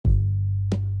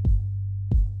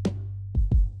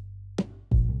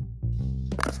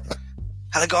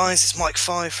Hello guys, it's Mike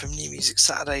 5 from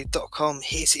NewMusicSaturday.com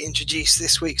here to introduce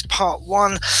this week's part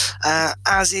 1.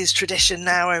 As is tradition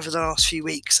now over the last few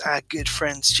weeks, our good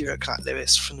friend Stuart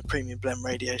Clark-Lewis from the Premium Blend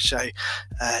Radio Show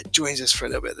joins us for a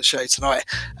little bit of the show tonight.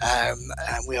 And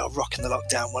we are rocking the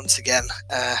lockdown once again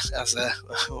as a,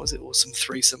 what was it, awesome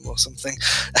threesome or something?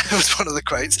 It was one of the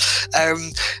quotes.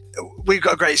 We've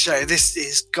got a great show. This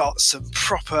has got some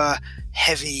proper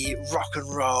heavy rock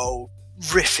and roll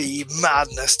riffy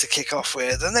madness to kick off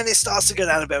with, and then it starts to go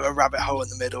down a bit of a rabbit hole in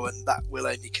the middle, and that will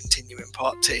only continue in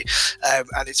part 2,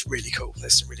 and it's really cool.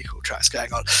 There's some really cool tracks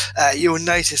going on. You'll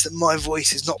notice that my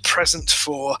voice is not present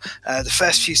for the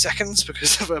first few seconds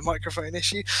because of a microphone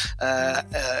issue at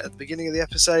the beginning of the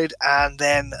episode, and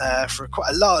then for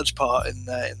quite a large part in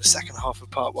the second half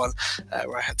of part 1,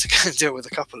 where I had to go and deal with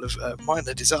a couple of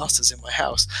minor disasters in my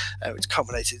house, which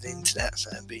culminated in the internet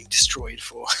being destroyed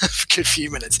for a good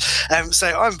few minutes. So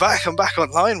I'm back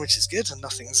online, which is good, and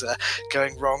nothing's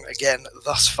going wrong again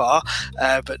thus far.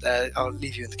 But I'll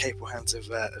leave you in the capable hands of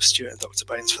Stuart and Dr.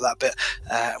 Bones for that bit,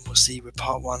 and we'll see you with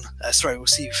part 1. We'll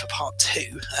see you for part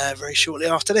 2 very shortly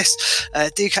after this.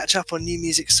 Do catch up on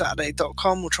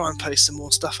NewMusicSaturday.com. We'll try and post some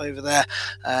more stuff over there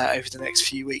over the next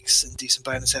few weeks and do some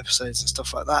bonus episodes and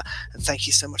stuff like that. And thank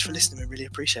you so much for listening. We really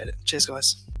appreciate it. Cheers,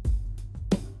 guys.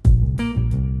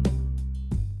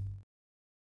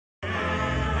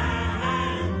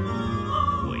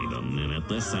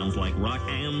 This sounds like rock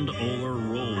and or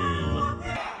roll.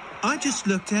 I just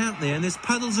looked out there and there's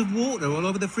puddles of water all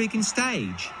over the freaking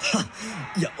stage.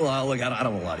 Yeah, well, look, I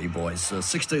don't want to lie to you boys.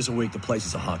 6 days a week, the place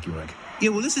is a hockey rink. Yeah,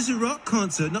 well, this is a rock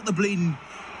concert, not the bleeding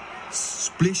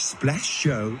splish splash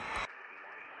show.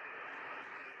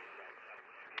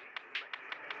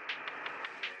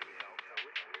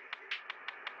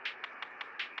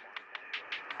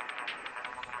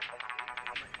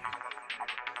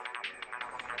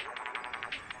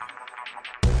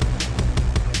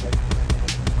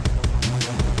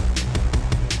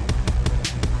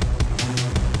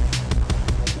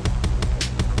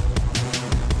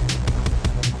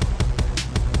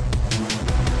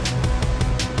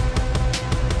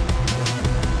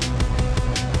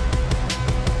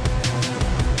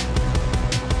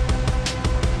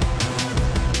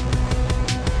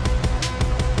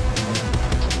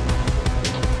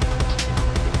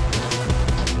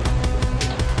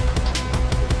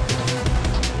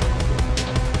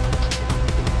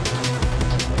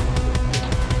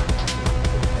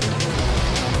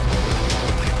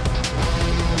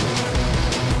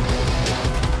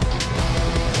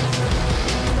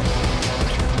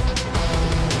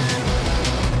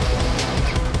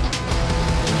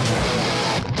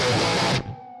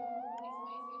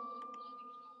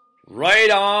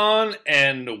 Right on,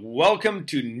 and welcome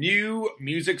to New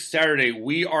Music Saturday.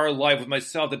 We are live with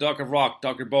myself, the Doc of Rock,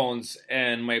 Dr. Bones,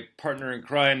 and my partner in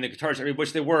crime, the guitarist, I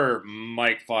wish they were,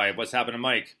 Mike 5. What's happening,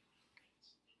 Mike?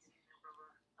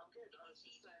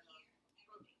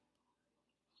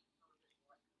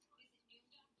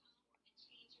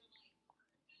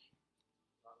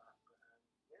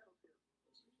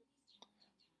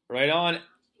 Right on.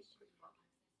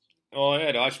 Oh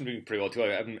yeah, no, I've been doing pretty well too.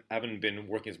 I haven't been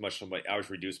working as much, so my hours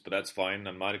reduced, but that's fine.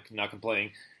 I'm not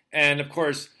complaining. And of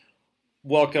course,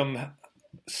 welcome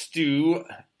Stu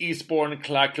Eastbourne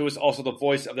Clark-Lewis, also the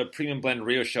voice of the Premium Blend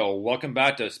Radio Show. Welcome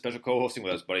back to special co-hosting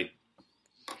with us, buddy.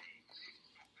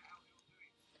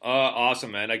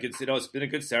 Awesome, man. It's been a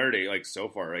good Saturday, like so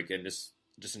far, like, and just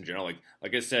in general,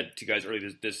 like I said to you guys earlier,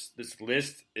 this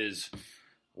list is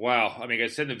wow. I mean, I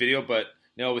said in the video, but.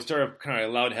 No, we started kind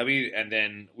of loud and heavy, and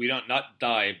then we don't not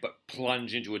die, but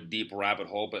plunge into a deep rabbit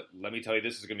hole. But let me tell you,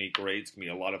 this is going to be great. It's going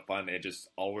to be a lot of fun. It's just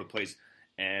all over the place.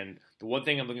 And the one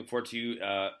thing I'm looking forward to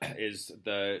is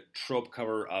the trope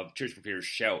cover of Tears for Fears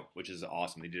Shout, which is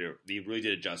awesome. They really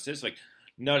did it justice. Like,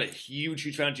 not a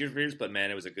huge fan of Tears for Fears, but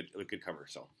man, it was a good cover.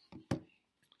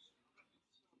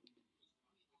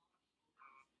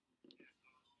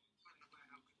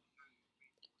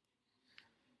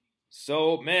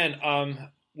 So, man,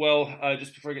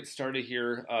 just before I get started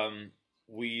here,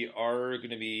 we are going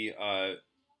to be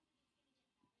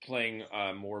playing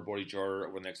more Body Jar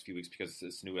over the next few weeks because it's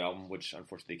this new album, which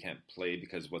unfortunately they can't play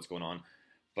because of what's going on.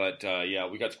 But yeah,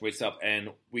 we got some great stuff, and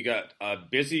we got a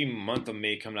busy month of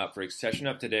May coming up for Accession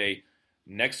Up Today.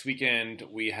 Next weekend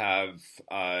we have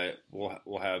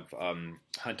we'll have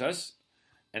Hunt Us.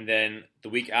 And then the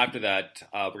week after that,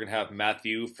 we're going to have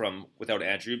Matthew from Without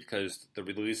Andrew because the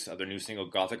release of their new single,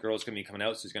 Gothic Girl, is going to be coming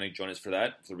out. So he's going to join us for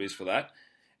that, for the release for that.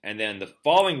 And then the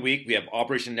following week, we have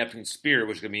Operation Neptune Spear,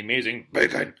 which is going to be amazing.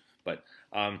 Bacon! But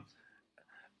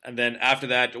And then after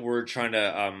that, we're trying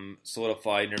to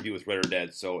solidify an interview with Red or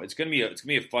Dead. So it's gonna be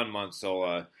a fun month.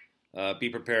 So be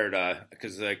prepared,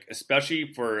 because like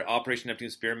especially for Operation Neptune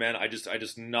Spearman, I just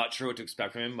not sure what to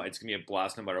expect from him. It's gonna be a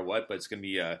blast no matter what. But it's gonna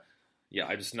be yeah,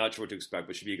 I'm just not sure what to expect.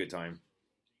 But it should be a good time.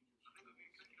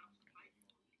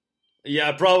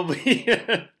 Yeah, probably.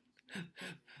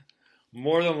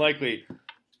 More than likely.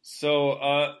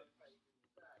 So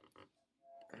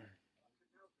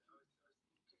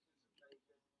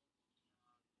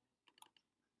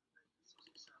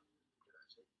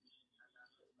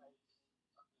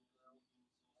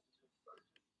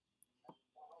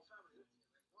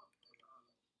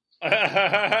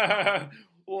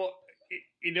well,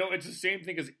 it's the same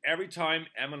thing as every time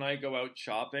Em and I go out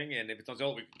shopping, and if it's on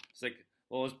sale, it's like,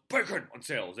 well, it's bacon on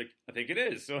sale. It's like, I think it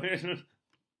is. So,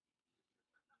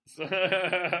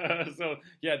 so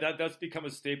yeah, that's become a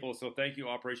staple. So thank you,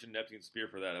 Operation Neptune Spear,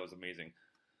 for that. That was amazing.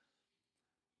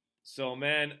 So,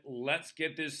 man, let's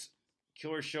get this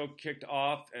killer show kicked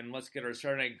off, and let's get our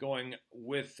Saturday night going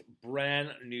with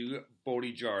brand new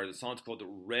Bodhi Jar. The song's called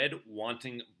Red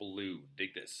Wanting Blue.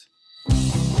 Dig this.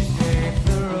 Gave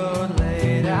the road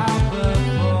laid out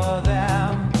before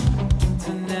them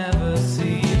to never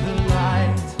see the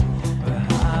light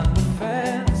behind the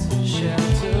fence,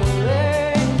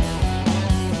 sheltering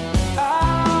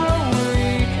our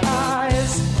weak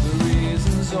eyes. The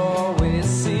reasons always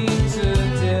seem to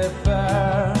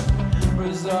differ,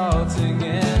 resulting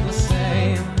in the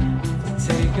same.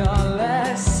 Take on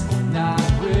less, not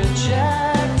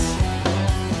reject.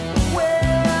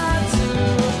 Where to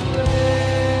play?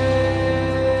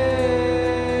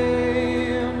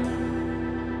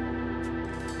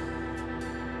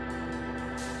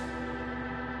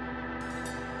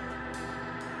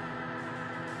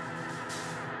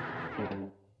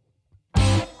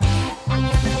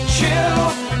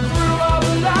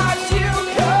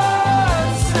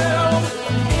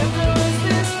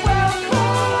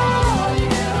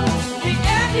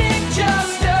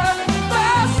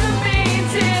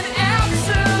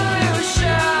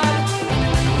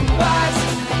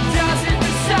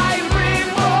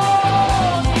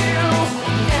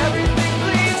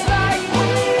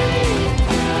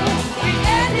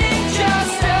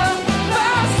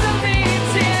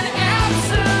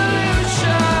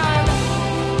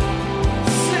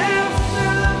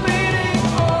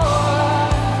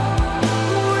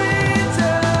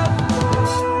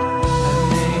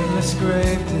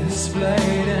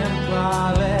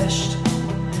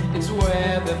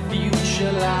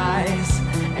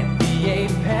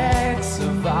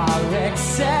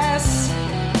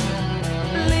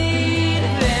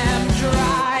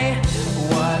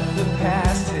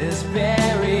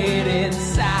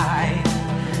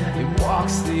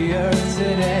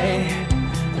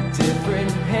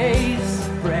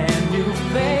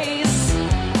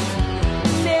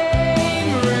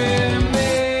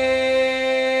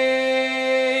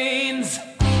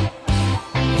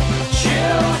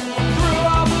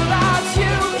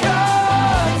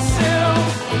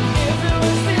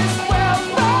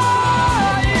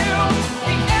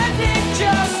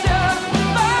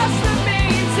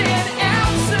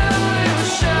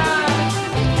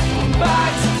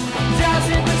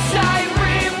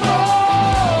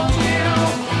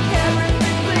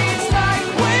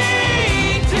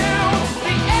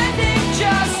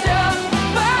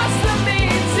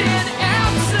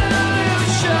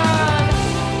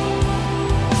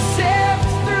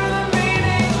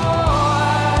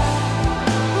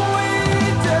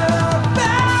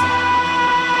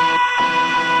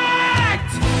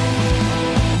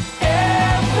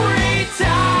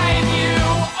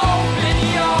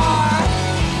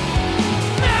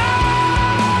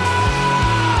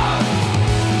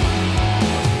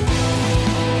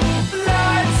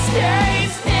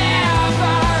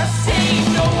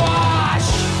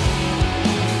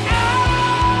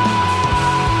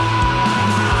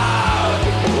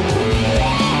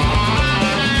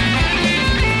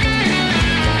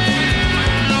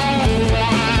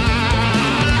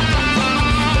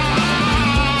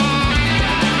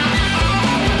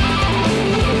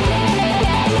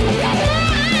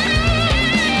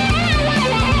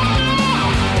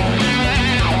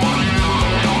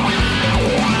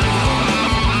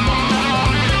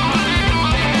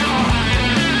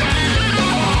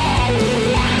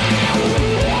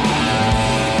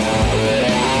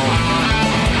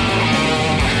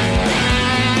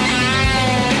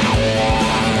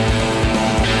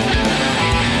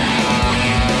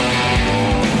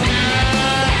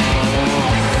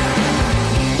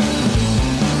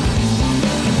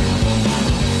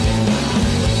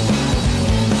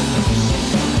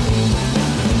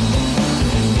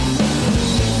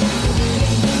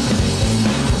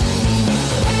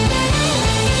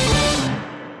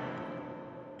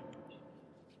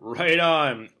 Right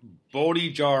on.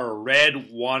 Bodhi Jar, Red,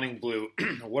 Wanting Blue.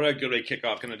 What a good way to kick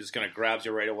off. Just kind of grabs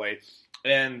you right away.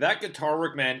 And that guitar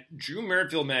work, man, Drew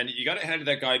Merrifield, man, you got to hand it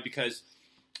to that guy because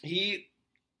his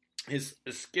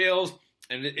scales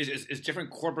and his different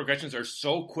chord progressions are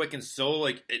so quick and so,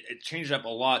 like, it changed up a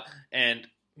lot. And,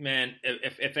 man,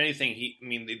 if anything,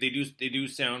 they do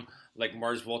sound like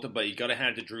Mars Volta, but you got to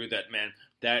hand it to Drew that, man,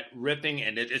 that riffing,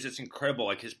 and it's just incredible.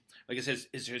 Like I said,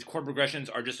 his chord progressions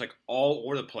are just, like, all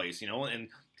over the place, and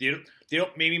they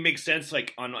don't maybe make sense,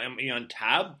 like, on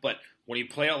tab, but when you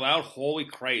play it out loud, holy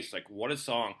Christ, like, what a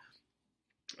song.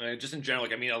 Just in general,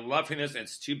 like, I love hearing this, and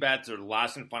it's too bad it's their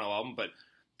last and final album, but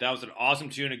that was an awesome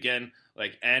tune again.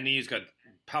 Like, Andy's got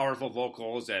powerful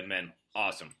vocals, and, man,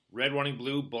 awesome. Red, Wanting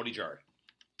Blue, Bodhi Jar.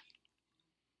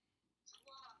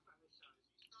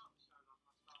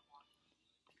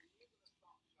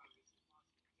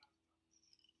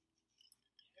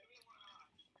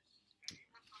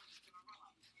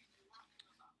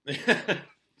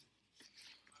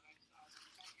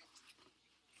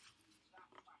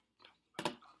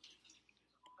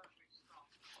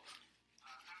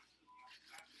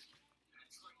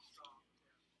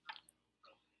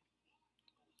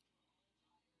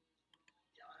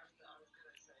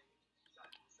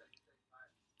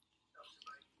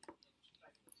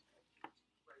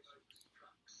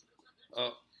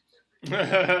 Oh.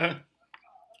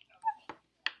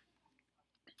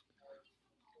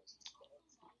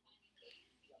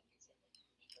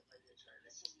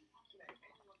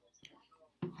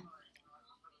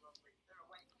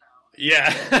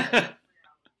 Yeah.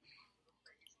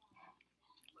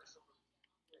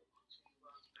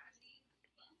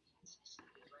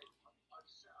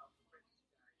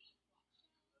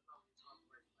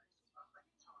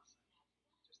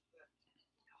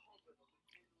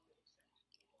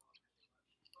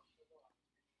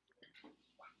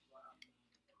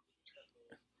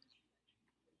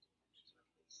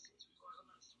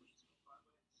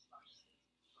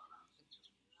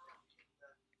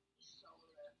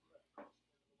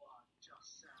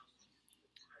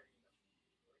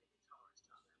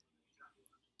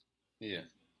 Yeah.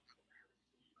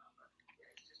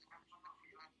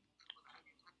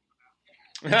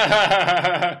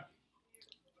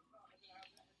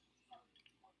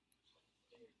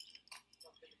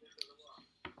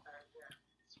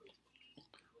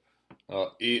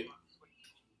 Oh,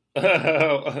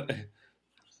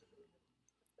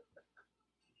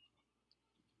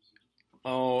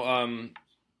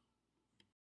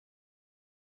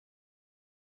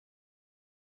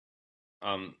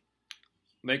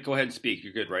 Mike, go ahead and speak.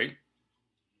 You're good, right?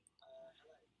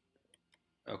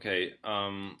 Okay.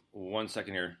 1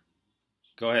 second here.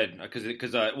 Go ahead,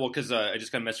 because I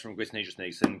just got a message from Grace Nature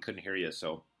Snakes and couldn't hear you.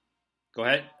 So, go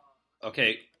ahead.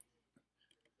 Okay.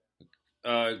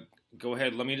 Go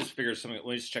ahead. Let me just figure something. Let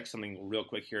me just check something real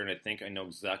quick here, and I think I know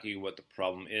exactly what the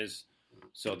problem is.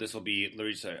 So this will be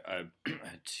literally just a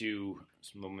 2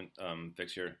 moment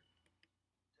fix here.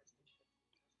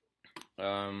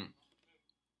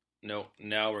 No,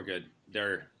 now we're good.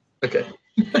 There. Okay.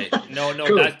 No,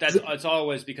 Cool. that's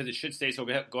always because it should stay. So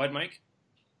go ahead, Mike.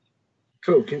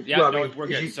 Cool. We're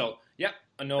good. So yeah,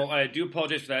 no, I do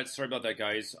apologize for that. Sorry about that,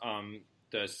 guys.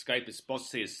 The Skype is supposed to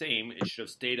stay the same. It should have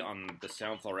stayed on the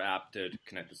Soundflower app to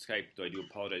connect the Skype. So I do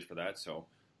apologize for that. So.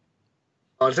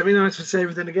 Oh, does that mean I have to say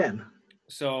everything again?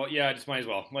 So yeah, just might as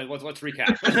well. Let's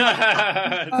recap.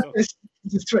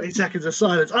 Just 20 seconds of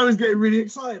silence. I was getting really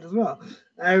excited as well.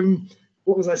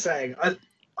 What was I saying?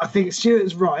 I think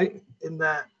Stuart's right in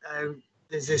that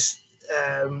there's this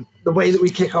the way that we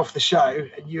kick off the show,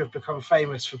 and you have become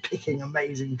famous for picking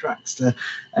amazing tracks to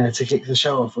kick the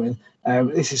show off with.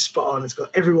 This is spot on. It's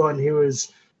got everyone who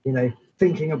was,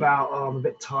 thinking about, oh, I'm a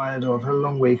bit tired or I've had a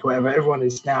long week or whatever. Everyone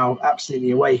is now absolutely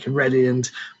awake and ready and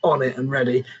on it and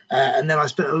ready. And then I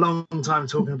spent a long time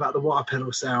talking about the wire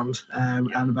pedal sound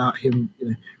and about him,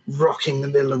 rocking the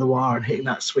middle of the wire and hitting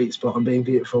that sweet spot and being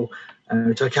beautiful.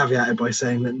 Which I caveated by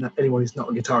saying that anyone who's not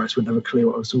a guitarist wouldn't have a clue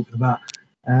what I was talking about.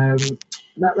 That's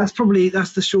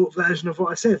the short version of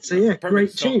what I said. So yeah, Perfect.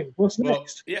 Great tune. What's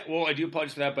next? I do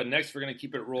apologize for that, but next we're going to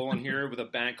keep it rolling here with a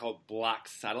band called Black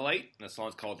Satellite, and the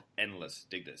song's called Endless.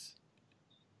 Dig this.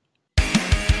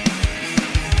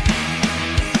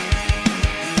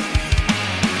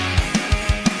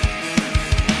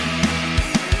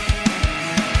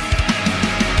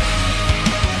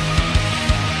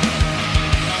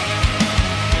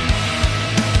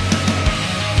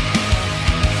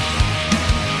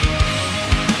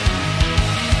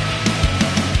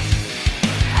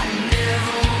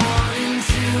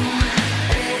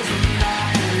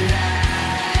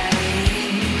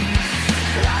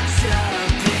 Locked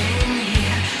up in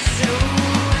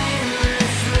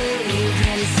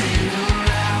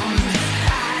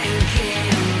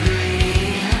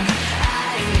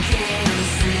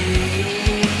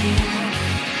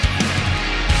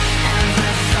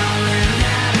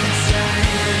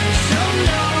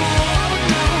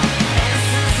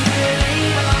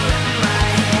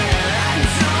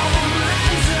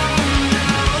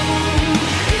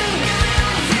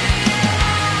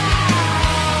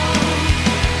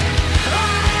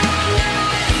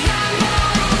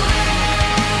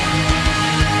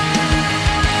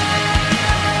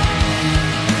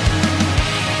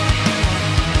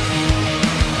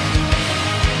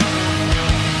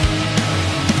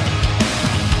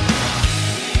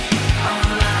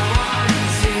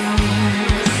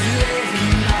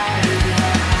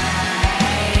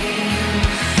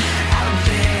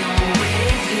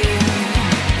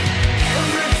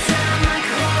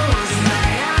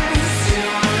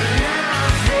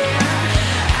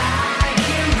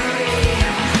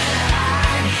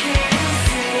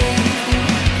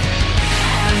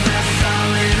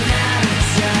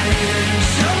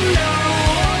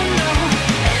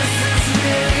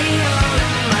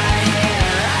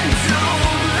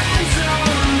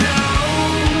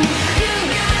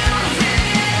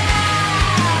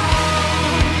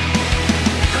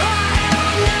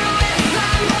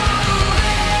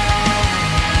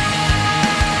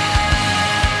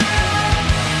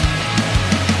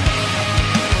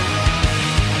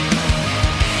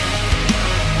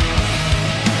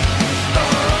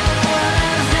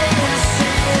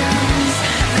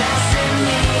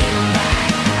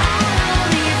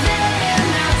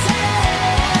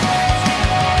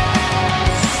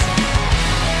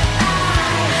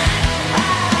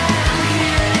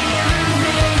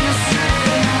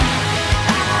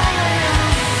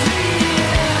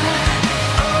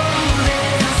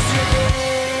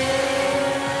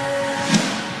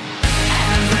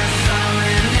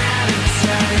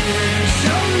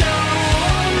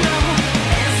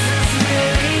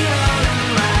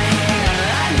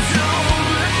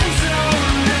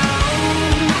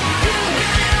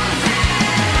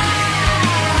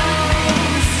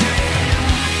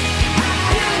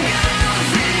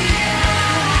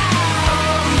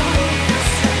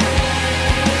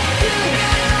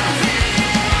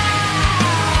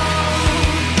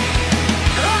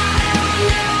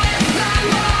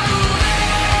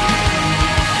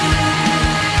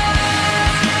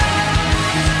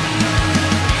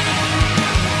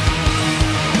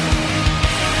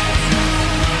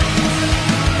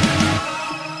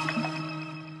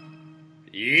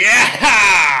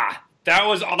That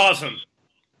was awesome.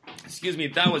 Excuse me.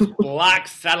 That was Black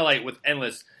Satellite with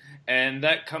Endless. And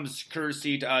that comes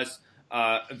courtesy to us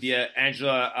via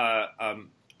Angela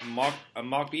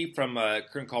Mockbee from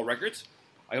Current Call Records.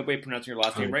 I hope I'm pronouncing your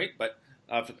last name right, but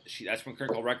that's from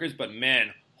Current Call Records. But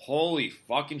man, holy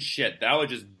fucking shit, that was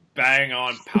just bang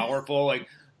on powerful. Like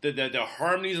the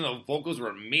harmonies and the vocals were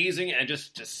amazing and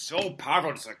just so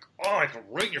powerful. It's like, oh, I can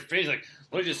right in your face, like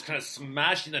literally just kind of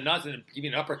smash you in the nuts and give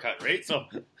you an uppercut, right? So.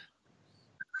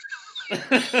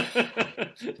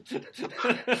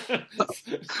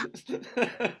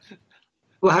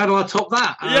 Well, how do I top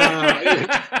that?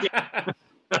 Yeah.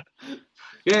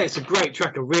 Yeah, it's a great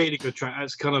track, a really good track.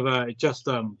 It's kind of it just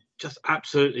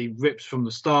absolutely rips from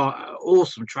the start.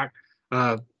 Awesome track.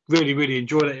 Really, really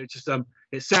enjoyed it. It just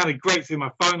it sounded great through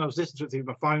my phone. I was listening to it through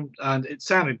my phone, and it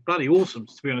sounded bloody awesome,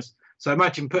 to be honest. So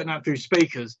imagine putting that through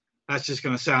speakers. That's just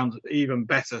going to sound even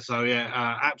better. So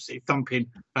yeah, absolutely thumping.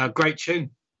 Great tune.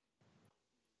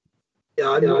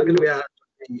 Yeah, I'm not going to be able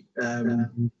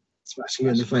to smashing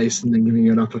you in the face and then giving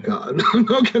you an uppercut. I'm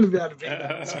not going to be able to beat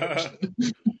that description.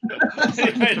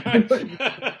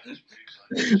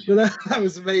 But that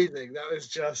was amazing. That was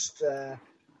just, I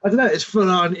don't know, it's full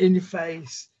on, in your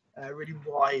face, really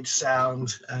wide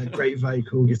sound, great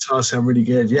vocal, guitar sound really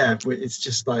good. Yeah, it's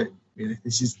just like, you know,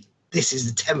 this is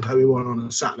the tempo we want on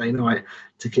a Saturday night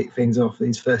to kick things off.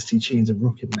 These first two tunes are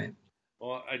rocking, mate.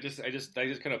 Well, I just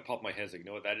kind of popped my head. Like, you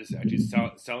know what? That is actually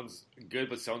sounds good,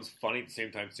 but sounds funny at the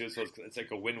same time too. So it's like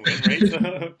a win-win, right?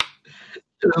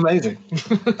 It's amazing.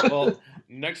 Well,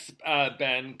 next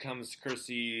band comes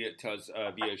courtesy to us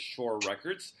via Shore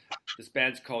Records. This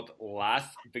band's called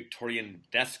Last Victorian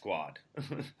Death Squad,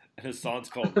 and the song's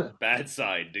called Bad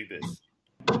Side. Dig this.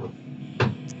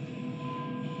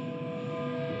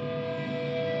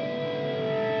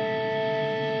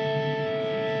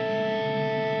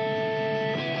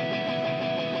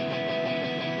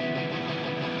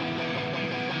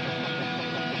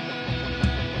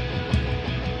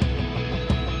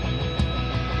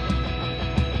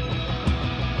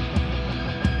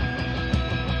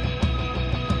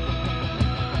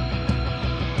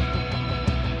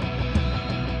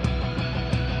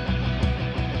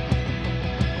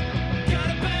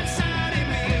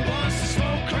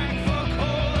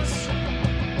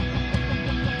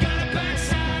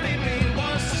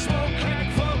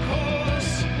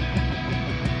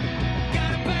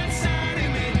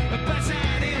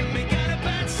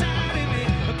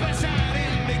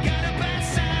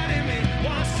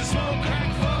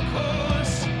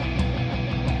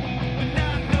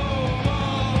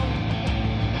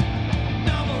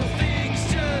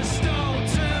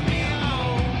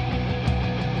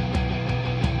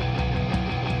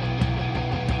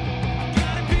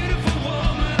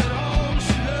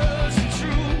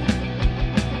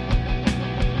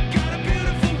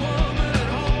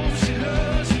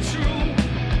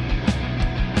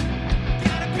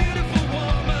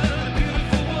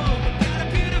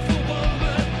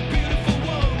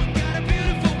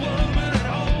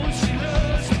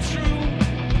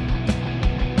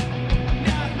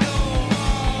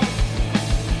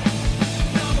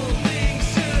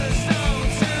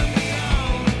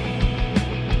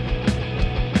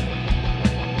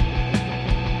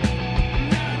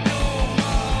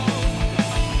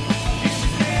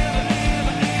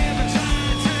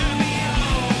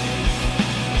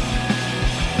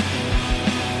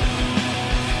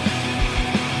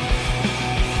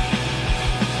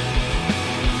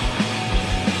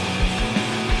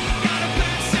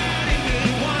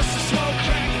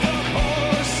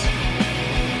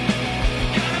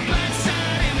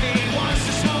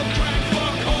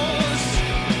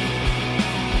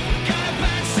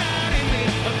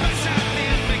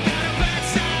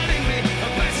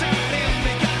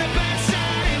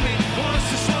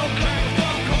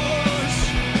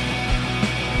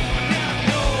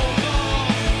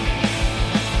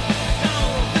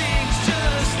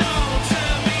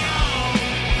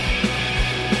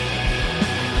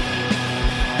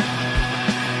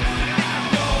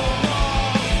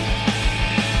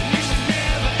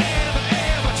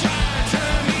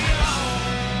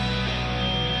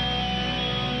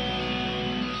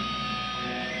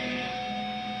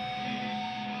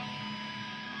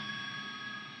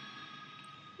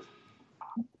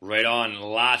 Right on,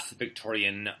 Last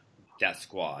Victorian Death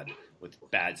Squad with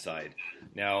Bad Side.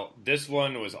 Now, this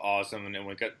one was awesome, and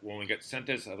when we got sent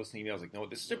this, I listened to the email, I was like, no,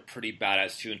 this is a pretty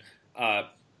badass tune.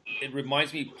 It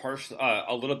reminds me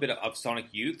a little bit of Sonic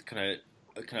Youth, kind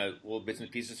of little bits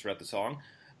and pieces throughout the song,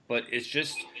 but it's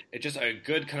just a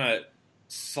good kind of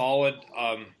solid,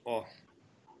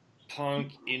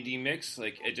 punk indie mix.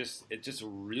 Like it's just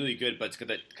really good, but it's got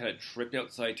that kind of tripped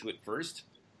out side to it first,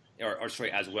 or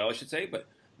sorry, as well, I should say. But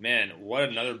man, what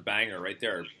another banger right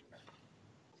there.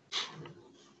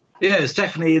 Yeah, it's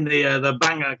definitely in the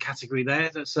banger category there.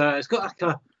 It's got like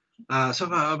a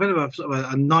bit of a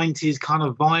 90s kind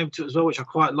of vibe to it as well, which I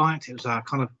quite liked. It was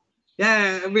kind of,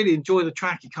 I really enjoyed the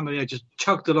track. It kind of just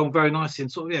chugged along very nicely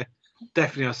and sort of,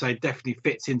 definitely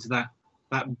fits into that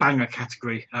banger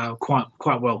category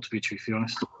quite well, to be truthfully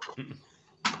honest.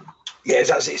 Yeah, it's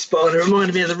absolutely spot on. It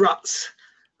reminded me of the Ruts.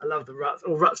 I love the Ruts,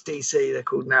 or Ruts DC they're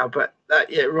called now, but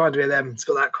it reminded me of them. It's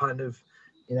got that kind of,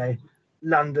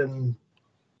 London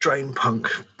drone punk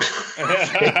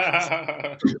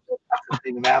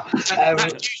thing about.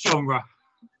 Genre.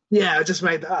 Yeah, I just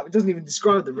made that up. It doesn't even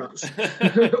describe the Ruts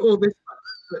or this,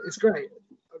 but it's great.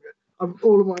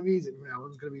 All of my music now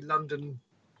is going to be London.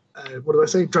 What do I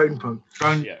say? Drone punk.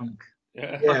 Drone punk.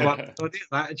 Yeah. I like the idea of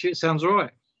that. Actually, it sounds all right.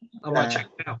 I might check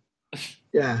it out.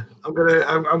 Yeah, I'm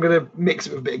gonna mix it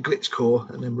with a bit of glitchcore,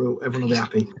 and then everyone will be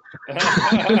happy.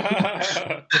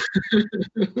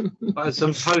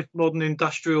 Some postmodern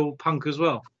industrial punk as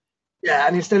well. Yeah,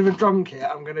 and instead of a drum kit,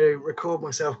 I'm going to record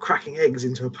myself cracking eggs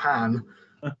into a pan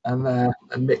and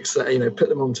mix that. Put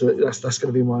them onto it. That's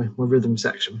going to be my rhythm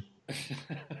section.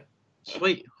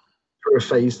 Sweet. For a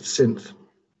phased synth.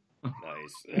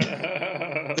 Nice.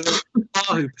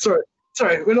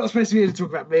 Sorry, we're not supposed to be here to talk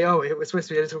about me, are we? We're supposed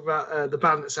to be here to talk about the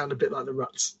band that sound a bit like the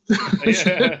Ruts.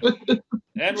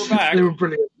 And we're back. They were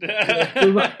brilliant.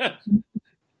 They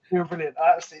were brilliant.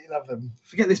 I absolutely love them.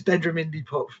 Forget this bedroom indie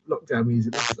pop lockdown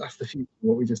music. That's the future,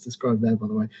 what we just described there, by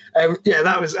the way.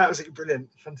 That was absolutely brilliant.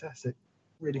 Fantastic.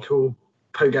 Really cool,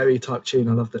 pogo-y type tune.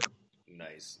 I loved it.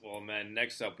 Nice. Well, man,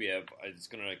 next up we have, it's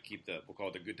going to keep we'll call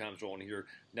it the good times rolling here.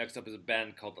 Next up is a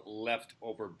band called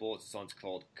Leftover Bullets. The song's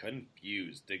called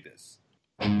Confused. Dig this.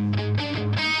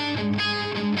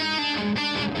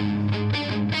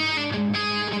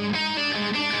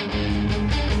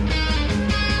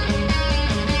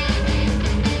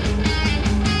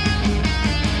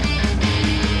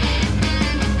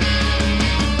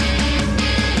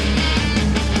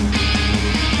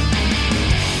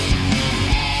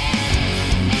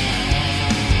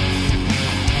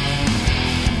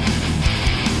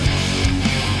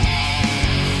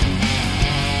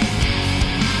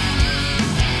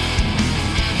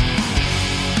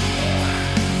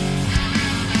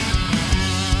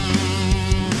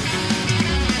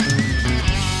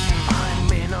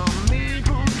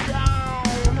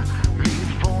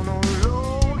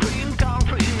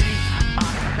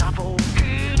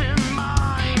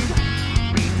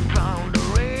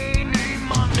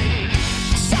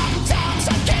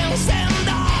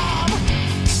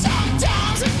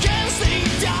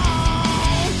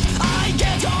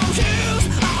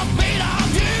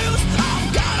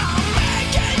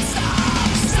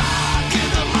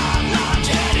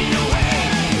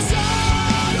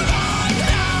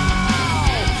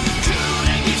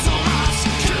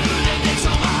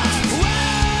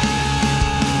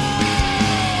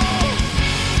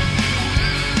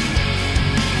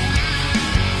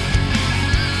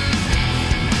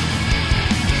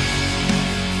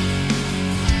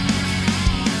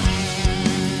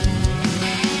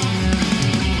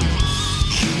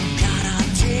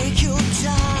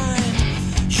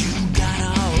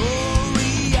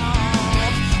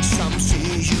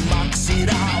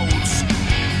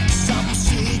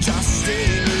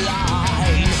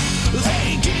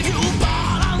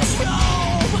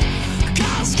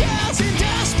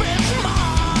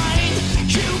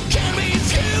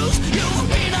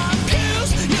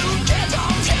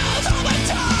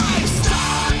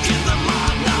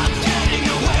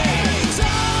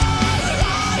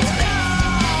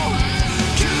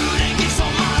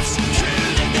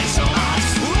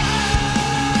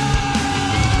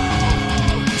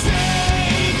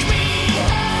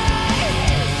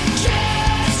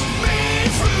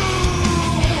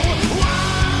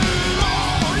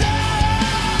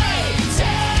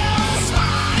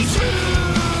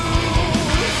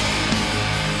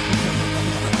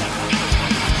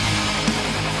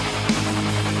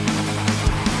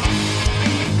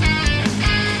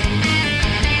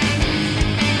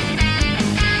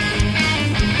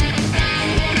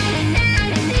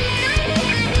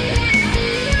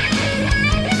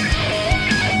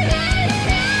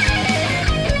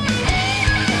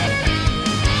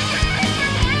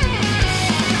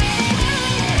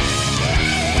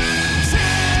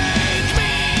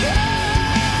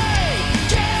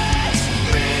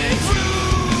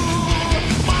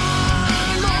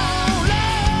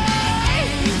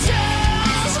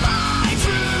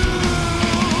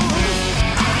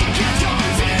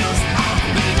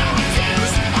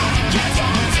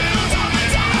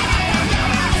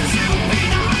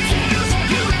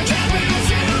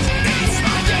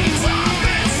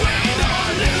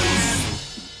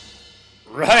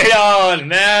 Right on,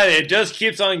 man. It just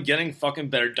keeps on getting fucking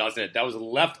better, doesn't it? That was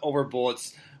Leftover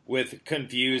Bullets with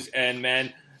Confused. And,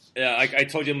 man, like I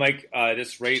told you, Mike,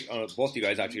 this rate, both of you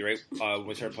guys actually, right, when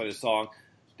we started playing the song,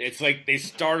 it's like they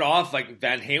start off like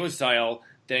Van Halen style,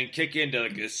 then kick into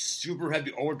like a super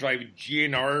heavy overdrive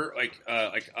GNR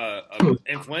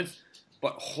influence.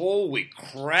 But holy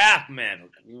crap, man.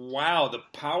 Wow, the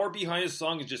power behind the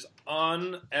song is just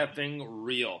un-effing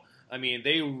real. I mean,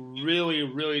 they really,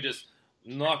 really just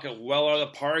knock it well out of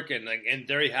the park, and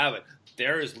there you have it.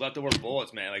 There is Leftover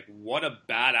Bullets, man. Like, what a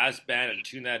badass band and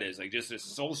tune that is. Like, just is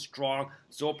so strong,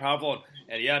 so powerful,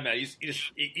 and yeah, man, you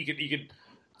could.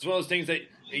 It's one of those things that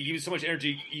you use so much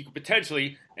energy, you could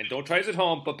potentially, and don't try this at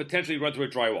home, but potentially run through a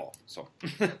drywall. So.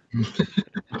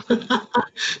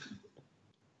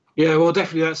 Yeah, well,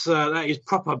 definitely that is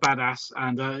proper badass.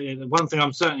 And the one thing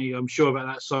I'm sure about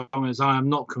that song is I am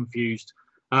not confused.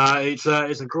 It's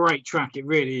a great track. It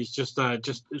really is just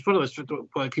it's one of those.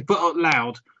 If you put it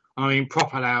loud, I mean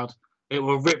proper loud, it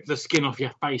will rip the skin off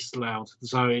your face loud.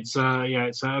 So it's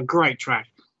a great track.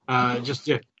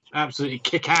 Absolutely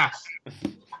kick ass.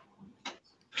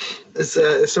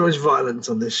 There's so much violence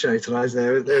on this show tonight.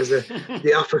 There's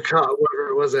the uppercut, whatever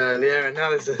it was earlier, and now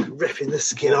there's a ripping the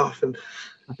skin off. And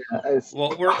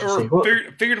well, we're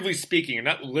figuratively speaking, and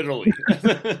not literally.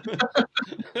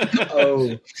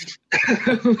 Oh,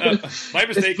 my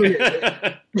mistake.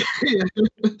 Yeah,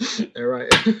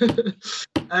 right.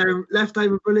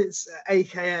 Leftover Bullets,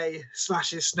 aka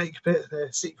Slash's Snake Pit,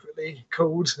 they're secretly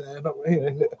called. Not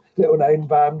little known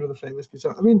band with a famous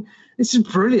guitar. I mean, it's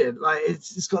just brilliant. Like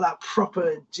it's got that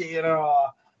proper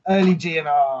GNR, early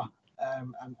GNR,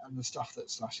 and the stuff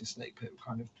that Slash's Snake Pit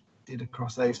kind of did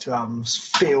across those two albums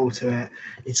feel to it.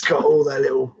 It's got all their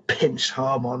little pinched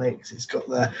harmonics. It's got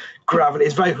the gravity.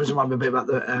 His vocals remind me a bit about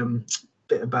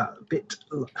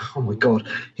oh my god,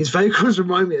 his vocals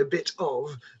remind me a bit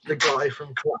of the guy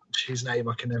from Clutch, whose name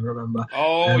I can never remember.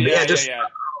 Oh yeah.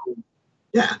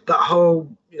 That whole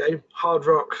hard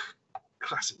rock,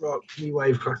 classic rock, new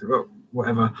wave, classic rock,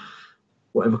 whatever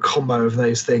combo of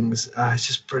those things. It's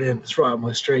just brilliant. It's right on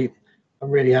my street.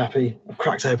 I'm really happy. I've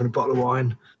cracked open a bottle of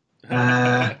wine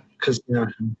because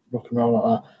rock and roll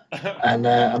like that, and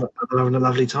I'm having a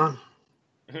lovely time.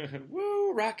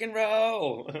 Woo, rock and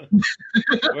roll.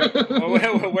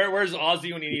 Where's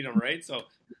Ozzy when you need him, right? So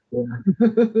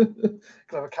Could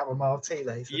have a chamomile tea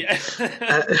later. Yeah.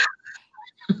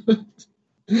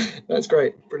 That's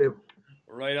great. Brilliant.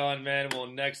 Right on, man. Well,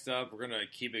 next up, we're going to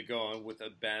keep it going with a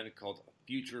band called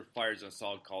Future Fires, a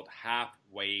song called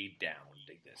Halfway Down.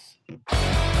 Dig this.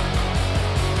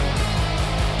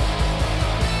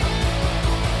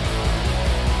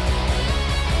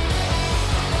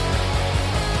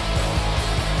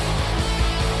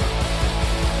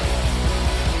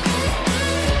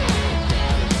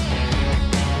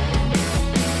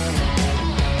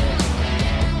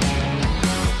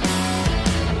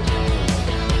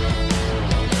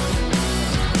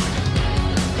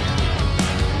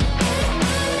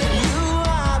 You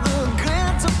are the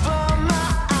glitter from my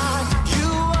eye.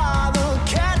 You are the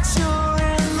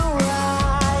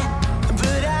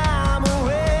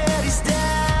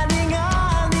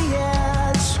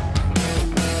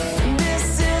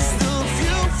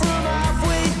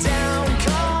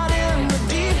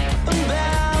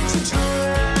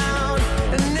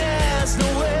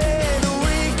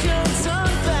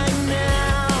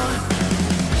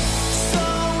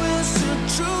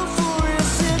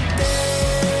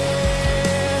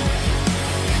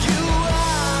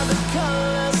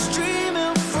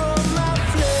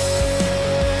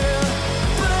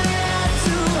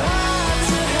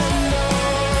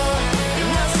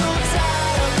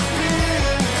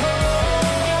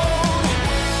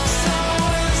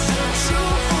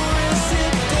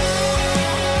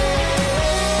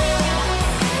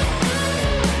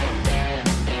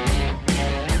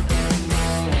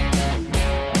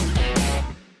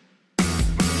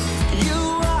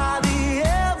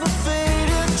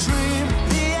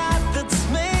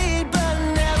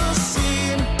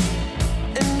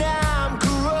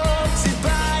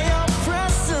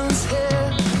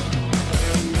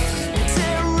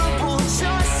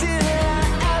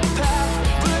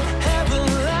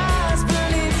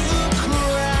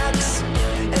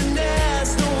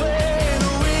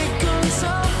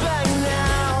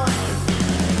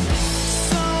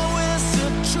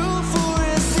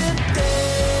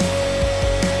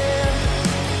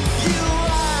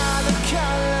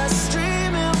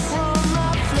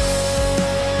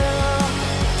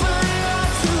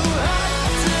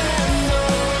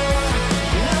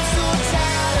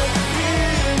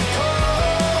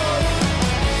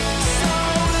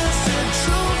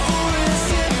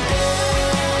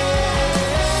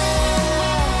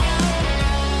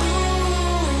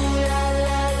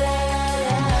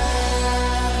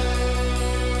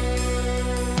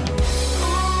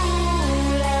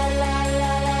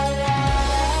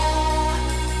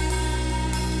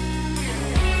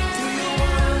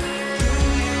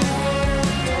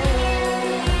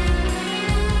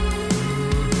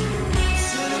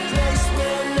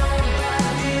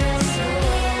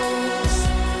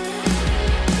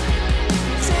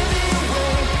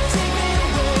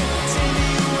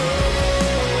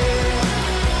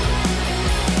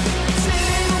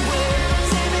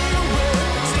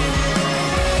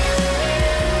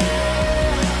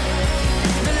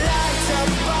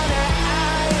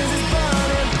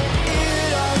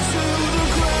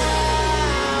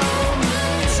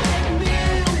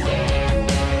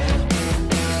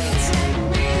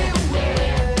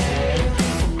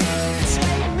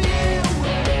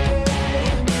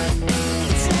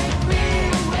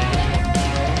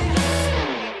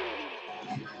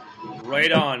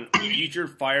Future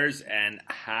Fires and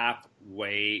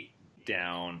Halfway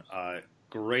Down.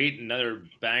 Great, another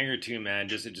banger tune, man.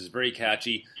 It's just very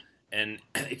catchy. And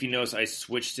if you notice, I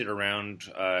switched it around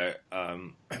for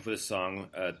the song.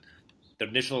 The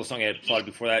initial song I had plotted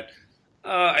before that,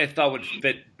 I thought would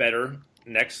fit better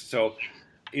next. So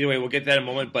either way, we'll get that in a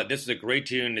moment. But this is a great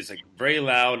tune. It's like very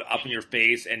loud, up in your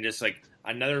face, and just like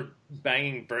another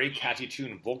banging, very catchy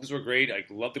tune. Vocals were great. I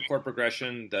love the chord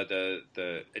progression.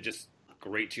 It just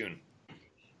great tune.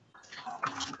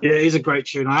 Yeah, it is a great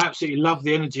tune. I absolutely love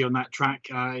the energy on that track.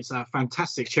 It's a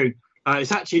fantastic tune.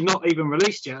 It's actually not even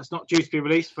released yet. It's not due to be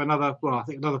released for another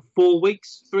 4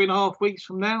 weeks, 3.5 weeks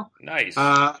from now. Nice.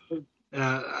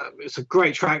 It's a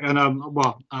great track, and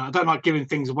I don't like giving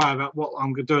things away about what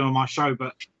I'm doing on my show,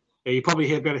 but you probably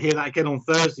be able to hear that again on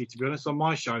Thursday, to be honest, on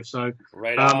my show. So,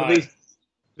 right on. But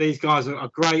these guys are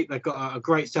great. They've got a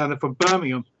great sound. They're from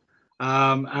Birmingham,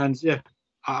 and yeah,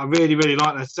 I really, really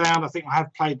like their sound. I think I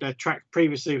have played their track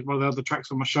previously with one of the other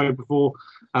tracks on my show before,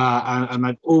 and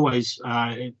they've always,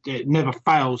 it never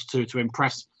fails to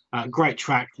impress. Great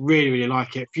track, really, really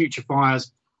like it. Future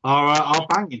Fires are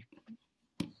banging.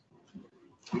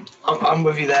 I'm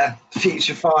with you there.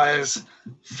 Future Fires,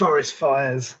 Forest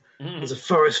Fires. There's a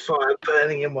forest fire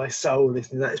burning in my soul.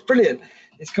 Listening to that, it's brilliant.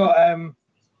 It's got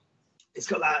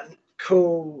that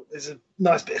cool. There's a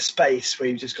nice bit of space where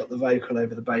you've just got the vocal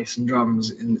over the bass and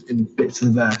drums in bits of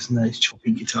the verse, and those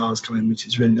choppy guitars come in, which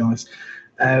is really nice.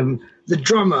 The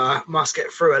drummer must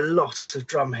get through a lot of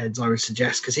drum heads, I would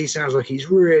suggest, because he sounds like he's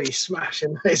really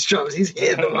smashing those drums. He's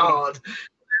hitting them hard,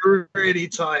 really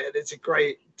tight, and it's a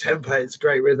great tempo. It's a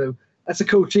great rhythm. That's a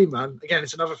cool tune, man. Again,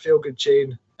 it's another feel-good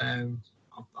tune. I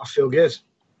feel good.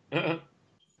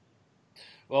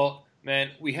 Well,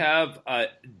 man, we have a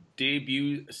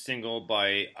debut single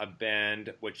by a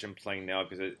band which I'm playing now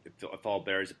because if all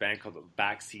bears, a band called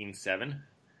Vaccine 7.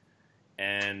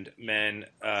 And man,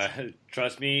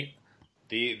 trust me,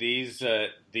 these I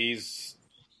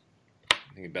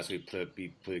think the best way to be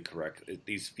politically correct.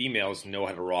 These females know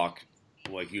how to rock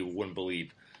like you wouldn't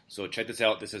believe. So check this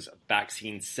out. This is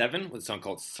Vaccine 7 with a song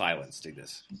called Silence. Dig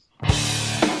this.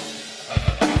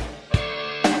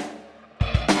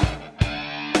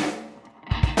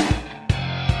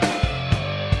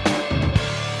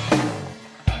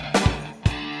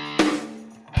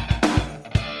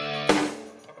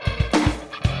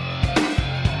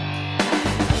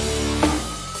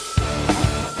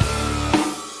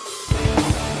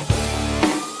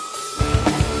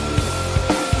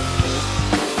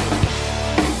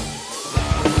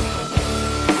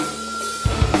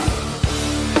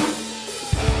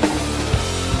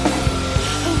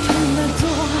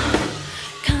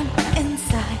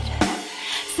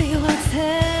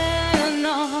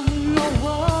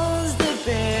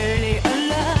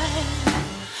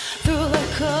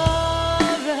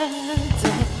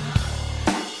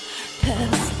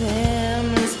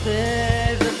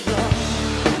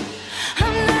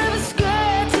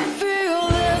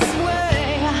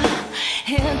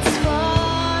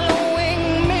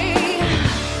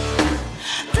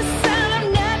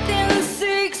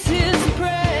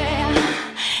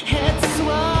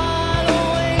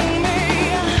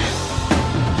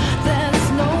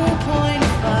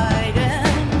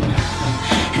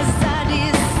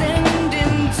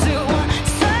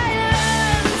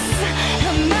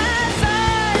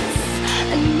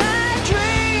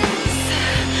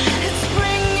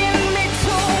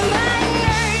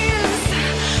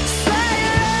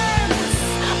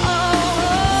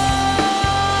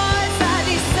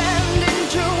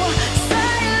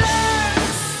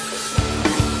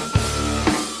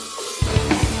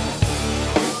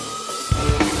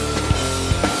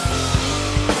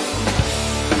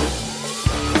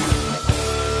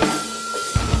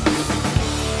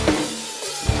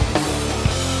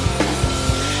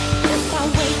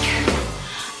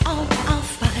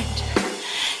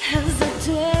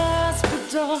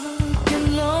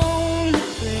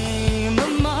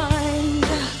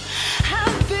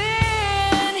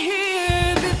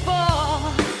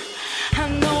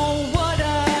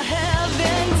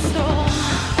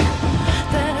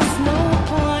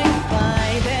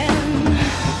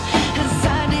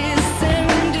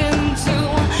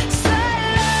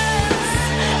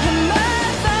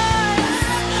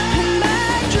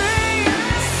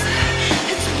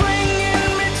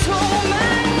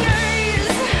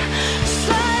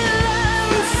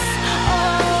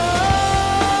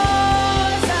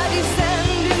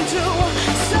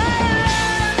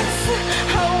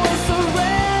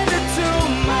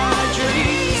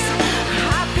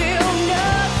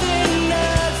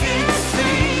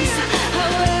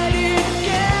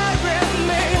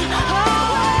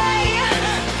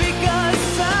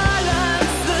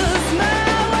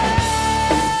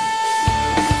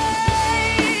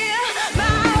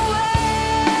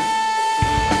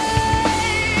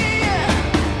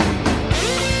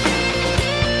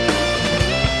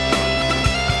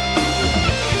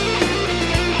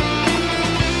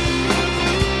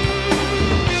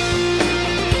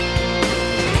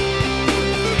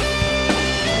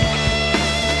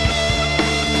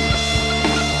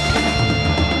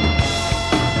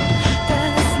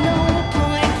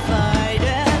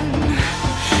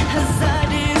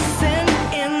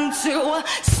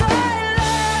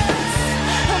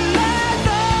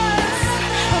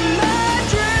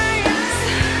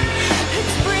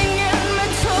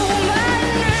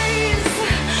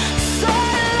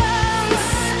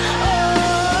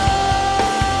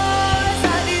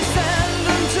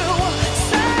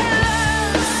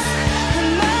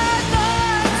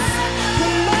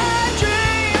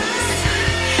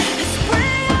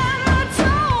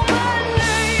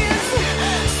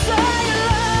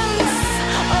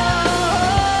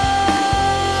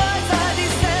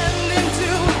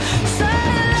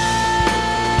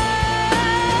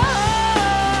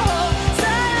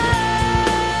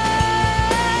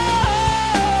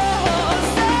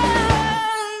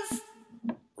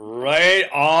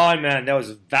 man, that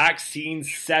was Vaccine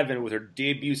 7 with her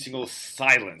debut single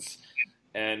Silence.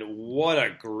 And what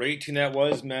a great tune that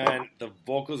was, man. The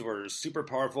vocals were super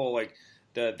powerful. Like,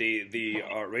 the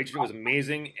arrangement was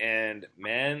amazing. And,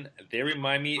 man, they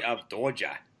remind me of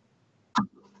Doja.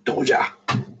 Doja.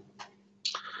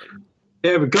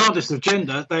 Yeah, regardless of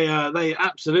gender, they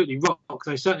absolutely rock.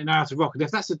 They certainly know how to rock. And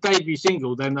if that's a debut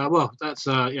single, then well, that's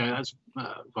that's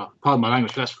well, pardon my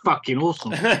language, but that's fucking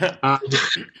awesome.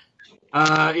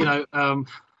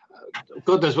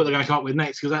 God knows what they're going to come up with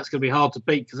next, because that's going to be hard to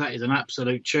beat, because that is an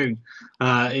absolute tune.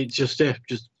 It's just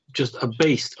a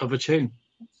beast of a tune.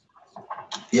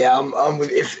 Yeah,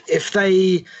 if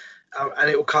they and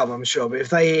it will come, I'm sure. But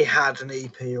if they had an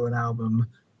EP or an album,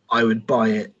 I would buy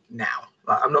it now.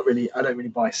 I don't really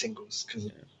buy singles because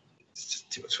it's just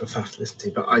too much for a faff to listen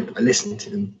to. But I listen to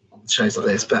them on shows like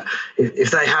this. But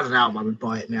if they had an album, I would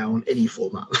buy it now on any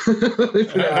format,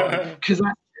 because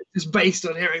that's just based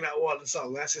on hearing that one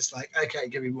song. That's just like, okay,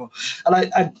 give me more. And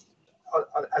I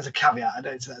as a caveat, I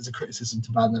don't say that as a criticism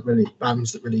to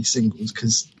bands that release singles,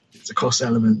 because it's a cost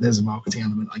element, there's a marketing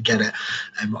element. I get it,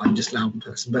 I'm just an album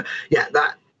person. But yeah,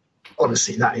 that.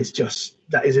 Honestly, that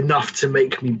is enough to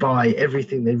make me buy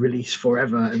everything they release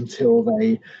forever until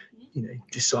they,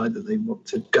 decide that they want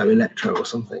to go electro or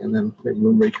something, and then maybe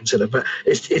we'll reconsider. But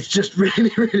it's just really,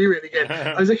 really, really good.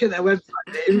 I was looking at their website.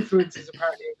 The influences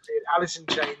apparently include Alice in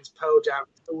Chains, Pearl Jam,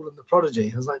 Tool, and The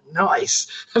Prodigy. I was like, nice.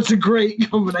 That's a great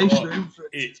combination of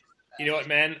influences. You know what,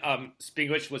 man?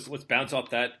 Speaking of which, let's bounce off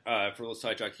that for a little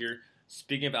sidetrack here.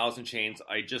 Speaking of Alice in Chains,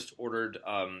 I just ordered.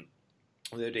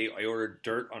 The other day, I ordered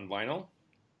Dirt on vinyl,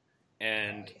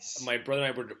 and my brother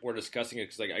and I were discussing it,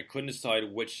 because I couldn't decide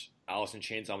which Alice in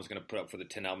Chains album I was going to put up for the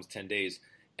 10 albums, 10 days.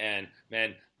 And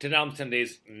man, 10 albums, 10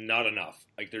 days, not enough.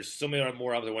 Like, there's so many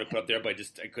more albums I want to put up there, but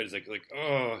I couldn't.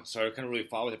 So I couldn't really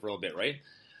follow with it for a little bit, right?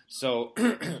 So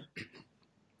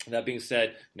that being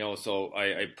said, so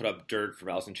I put up Dirt from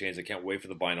Alice in Chains. I can't wait for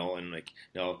the vinyl, and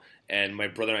and my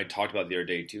brother and I talked about it the other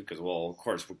day too, because of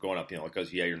course we're going up,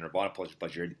 because your Nirvana poster,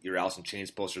 but your Alice in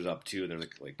Chains poster's up too. And there's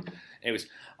anyways,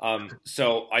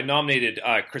 so I nominated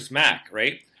Chris Mack,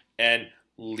 right? And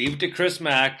leave it to Chris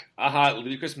Mack, leave it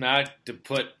to Chris Mack to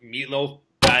put Meatloaf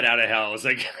Bad Out of Hell. I was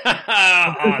like,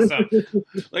 awesome.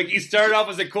 Like, he started off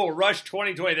as a cool Rush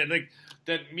 2020,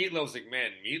 then Meatloaf's like,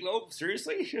 man, Meatloaf,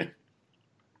 seriously?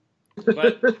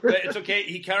 But it's okay.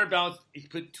 He counterbalanced. He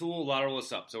put Tool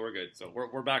Lateralus up, so we're good. So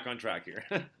we're back on track here.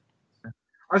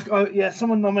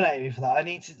 Someone nominated me for that.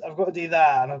 I've got to do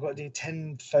that, and I've got to do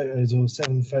 10 photos or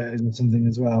 7 photos or something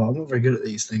as well. I'm not very good at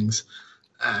these things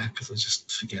because I just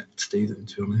forget to do them,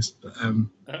 to be honest. But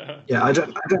I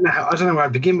don't know where I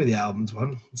begin with the albums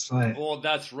one. It's like, well,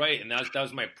 that's right, and that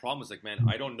was my problem. It's like, man,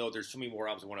 I don't know. There's so many more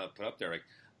albums I want to put up there. Like,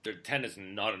 10 is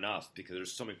not enough, because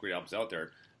there's so many great albums out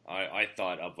there. I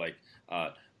thought of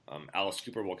Alice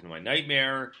Cooper, Welcome to My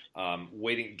Nightmare,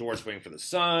 Doors Waiting for the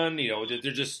Sun. They're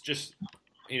just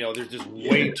there's just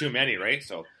way too many, right?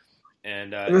 So,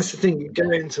 and that's the thing. You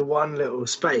go into one little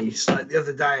space. Like the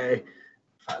other day,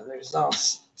 it was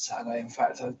last Saturday. In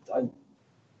fact, I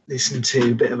listened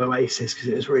to a bit of Oasis because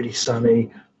it was really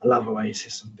sunny. I love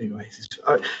Oasis. I'm a big Oasis.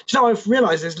 I've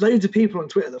realised there's loads of people on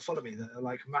Twitter that follow me that are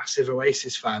like massive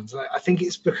Oasis fans. I think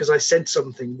it's because I said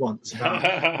something once about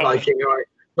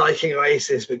liking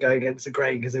Oasis but going against the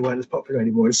grain because they weren't as popular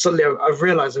anymore. And suddenly I've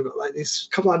realised I've got like these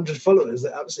couple hundred followers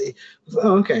that absolutely,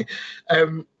 okay.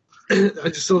 I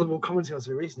just saw them all commenting on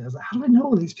something recently. I was like, how do I know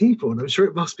all these people? And I'm sure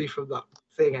it must be from that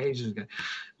thing ages ago.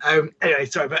 Anyway,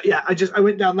 sorry, but yeah, I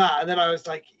went down that, and then I was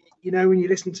like, when you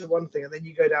listen to one thing and then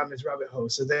you go down this rabbit hole.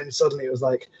 So then suddenly it was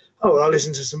like, oh, well, I'll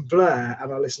listen to some Blur,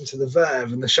 and I'll listen to the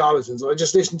Verve and the Charlatans. Or I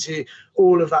just listened to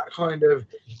all of that kind of,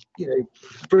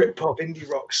 Britpop indie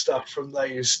rock stuff from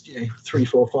those, 3,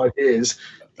 4, 5 years,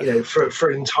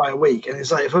 for an entire week. And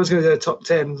it's like, if I was going to do a top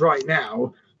 10 right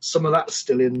now, some of that's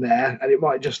still in there, and it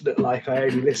might just look like I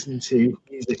only listened to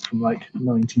music from like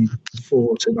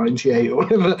 94 to 98 or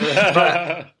whatever.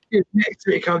 But next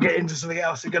week I'll get into something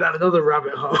else and go down another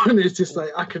rabbit hole, and it's just like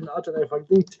I don't know if I can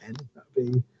do 10.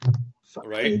 That'd be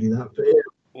right. Do that, but yeah,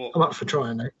 well, I'm up for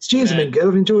trying though. Steve's been good.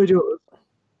 I've enjoyed yours.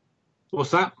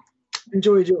 What's that?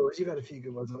 Enjoyed yours. You've had a few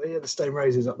good ones. You had the Stone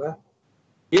Roses up there.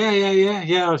 Yeah.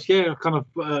 I kind of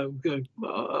I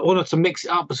wanted to mix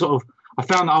it up. Sort of, I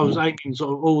found that I was aiming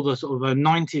sort of all the sort of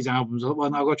 90s albums. Well,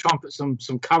 I've got to try and put some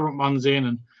current ones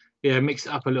in, and mix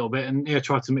it up a little bit, and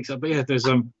try to mix it up. But there's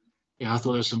I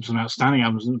thought there's some outstanding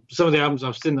albums, and some of the albums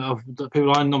I've seen that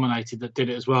people I nominated that did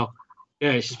it as well.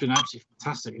 Yeah, it's just been absolutely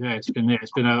fantastic. Yeah, it's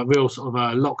been a real sort of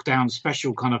a lockdown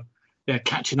special kind of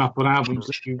catching up on albums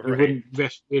that you wouldn't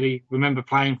really remember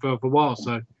playing for a while.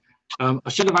 So I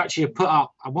should have actually put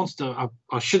up.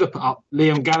 I should have put up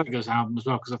Liam Gallagher's album as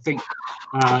well, because I think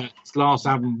his last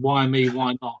album, Why Me,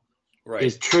 Why Not,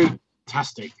 is true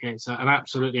fantastic. It's an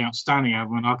absolutely outstanding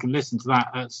album, and I can listen to that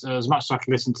as much as I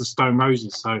can listen to Stone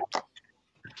Roses. So,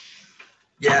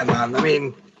 yeah, man. I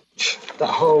mean, that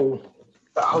whole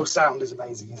sound is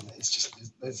amazing, isn't it? It's just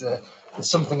there's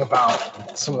something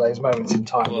about some of those moments in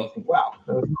time. Well, you think, wow.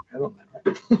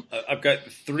 I've got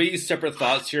 3 separate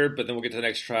thoughts here, but then we'll get to the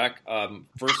next track.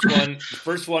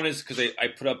 First one is because I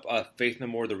put up "Faith No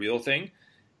More," the real thing,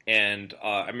 and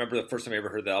I remember the first time I ever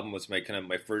heard the album was my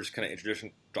first kind of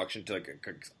introduction to like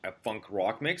a funk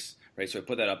rock mix, right? So I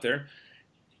put that up there,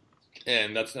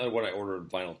 and that's another one I ordered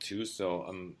vinyl too. So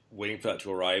I'm waiting for that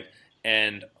to arrive.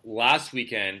 And last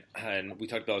weekend, and we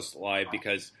talked about this live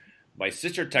because my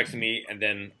sister texted me, and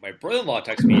then my brother-in-law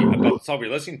texted me about the song we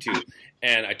were listening to.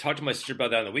 And I talked to my sister about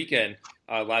that on the weekend,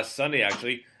 last Sunday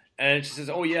actually. And she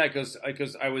says, "Oh yeah," because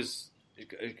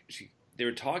they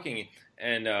were talking,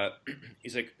 and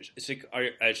she's like, to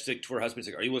her husband,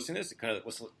 she's like, "Are you listening to this? It kind of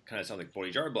sounds like Body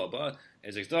Jar, blah blah."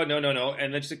 And he's like, "Oh, no."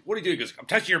 And then she's like, "What are you doing?" He goes, "I'm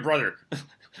texting your brother."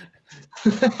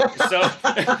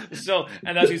 so,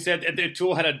 and as you said, the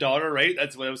Tool had a daughter, right?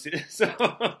 That's what I was saying. So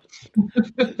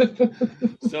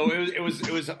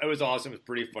it was awesome. It was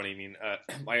pretty funny. I mean,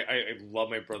 I love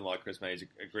my brother-in-law Chris, man. He's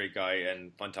a great guy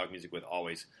and fun talk music with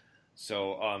always.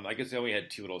 So I guess I only had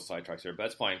 2 little sidetracks there, but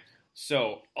that's fine.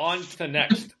 So on to the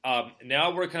next.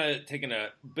 Now we're kind of taking a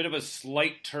bit of a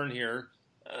slight turn here,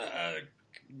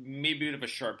 maybe a bit of a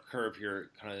sharp curve here,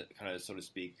 kind of so to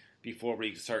speak, before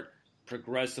we start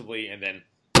progressively and then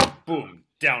boom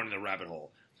down in the rabbit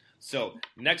hole. So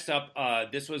next up,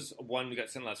 this was one we got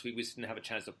sent last week. We didn't have a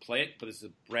chance to play it, but this is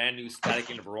a brand new Static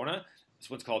in Verona. This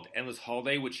one's called Endless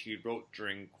Holiday, which he wrote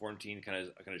during quarantine, kind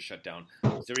of shut down.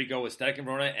 So there we go with Static in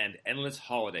Verona and Endless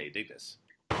Holiday. Dig this.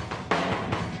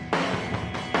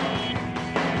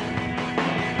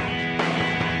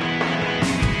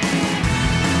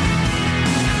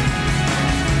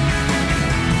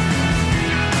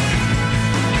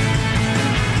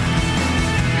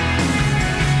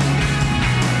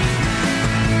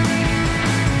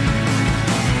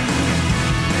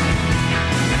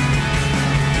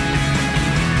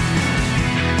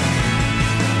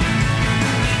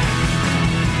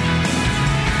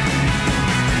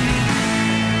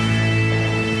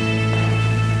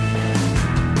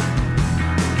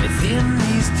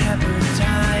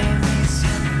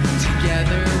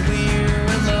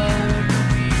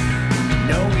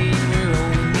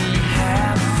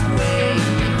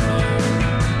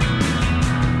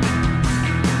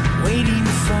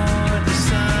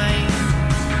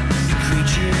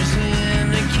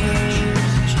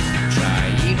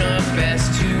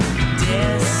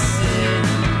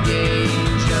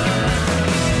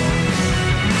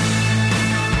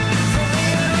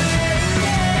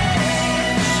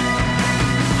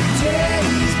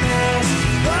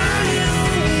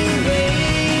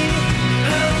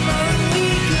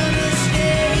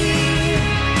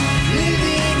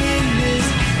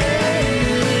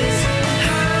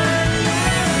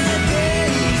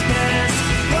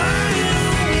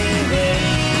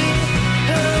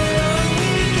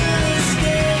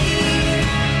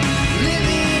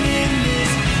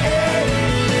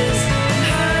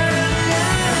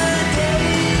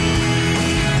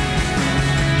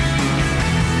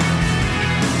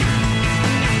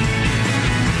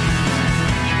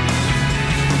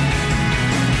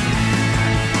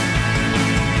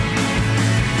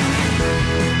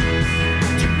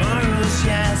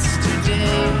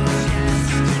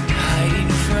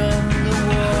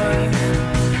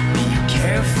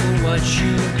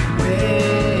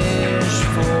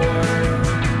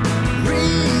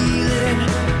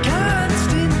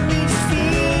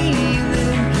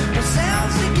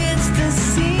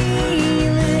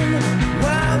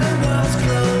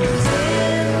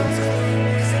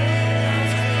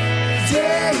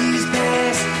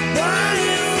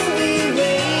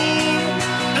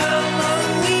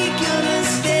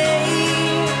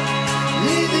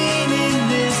 Living in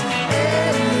this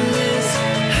endless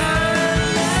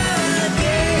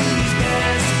holiday.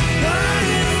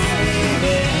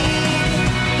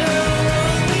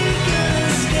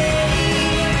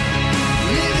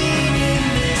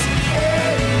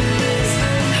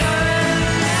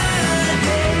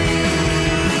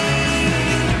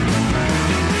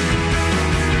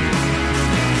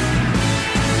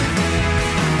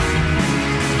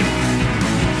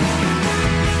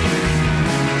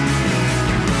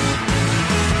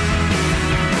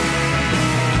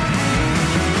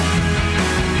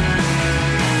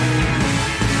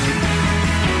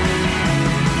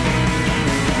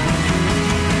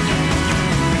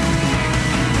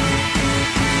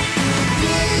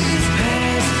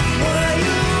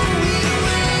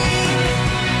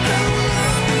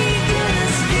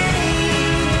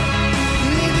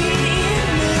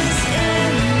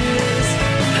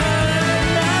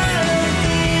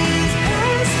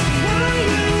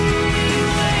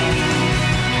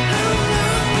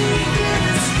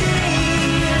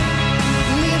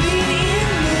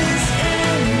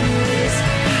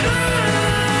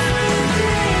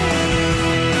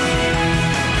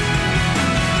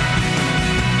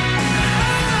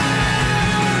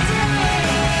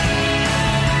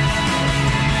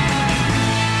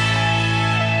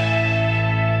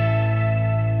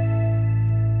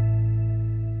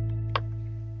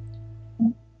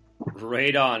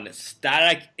 Right on.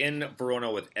 Static in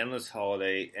Verona with Endless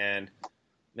Holiday. And,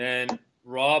 man,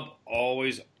 Rob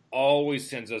always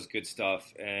sends us good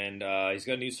stuff. And he's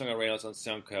got a new song out right now. It's on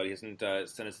SoundCloud. He hasn't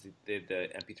sent us the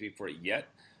MP3 for it yet,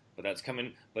 but that's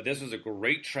coming. But this was a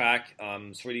great track.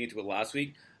 Sorry to get into it last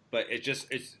week, but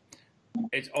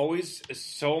it's always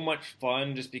so much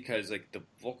fun just because, like, the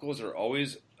vocals are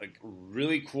always, like,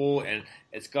 really cool. And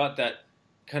it's got that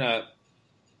kind of,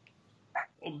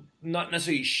 not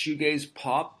necessarily shoegaze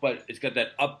pop, but it's got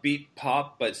that upbeat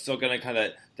pop, but still got that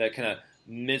kind of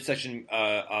midsection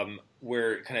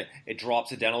where it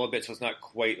drops it down a little bit, so it's not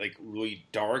quite like really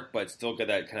dark, but it's still got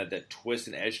that kind of that twist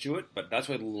and edge to it. But that's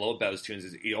what I love about his tunes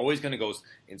is he always kind of goes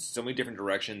in so many different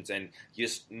directions, and you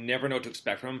just never know what to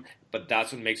expect from him. But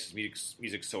that's what makes his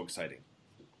music so exciting.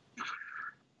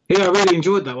 Yeah, I really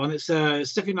enjoyed that one. It's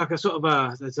definitely like a sort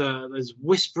of there's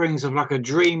whisperings of like a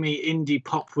dreamy indie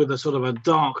pop with a sort of a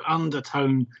dark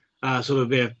undertone,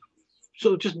 sort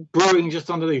of just brewing just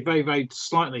underneath, very, very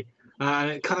slightly.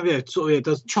 It kind of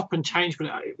does chop and change, but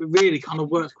it really kind of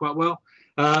works quite well.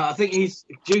 I think he's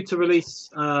due to release.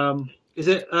 Is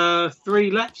it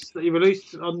 3 Lefts that he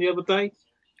released on the other day?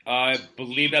 I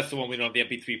believe that's the one we don't have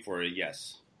the MP3 for.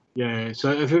 Yes. Yeah.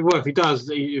 So if he does,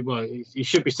 he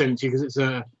should be sending it to you because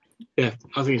it's yeah,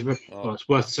 I think it's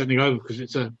worth sending over because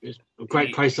it's a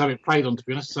great place to have it played on, to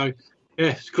be honest. So,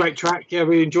 yeah, it's a great track. Yeah,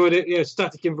 we enjoyed it. Yeah,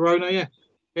 Static in Verona.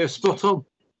 Yeah, spot on.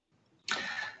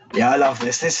 Yeah, I love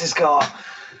this. This has got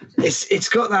it's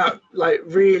got that like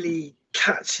really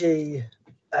catchy,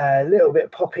 little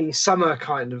bit poppy summer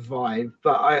kind of vibe.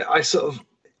 But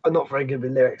I'm not very good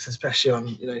with lyrics, especially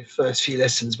on first few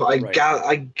listens. But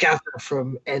I gather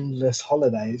from Endless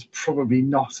Holiday it's probably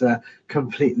not a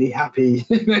completely happy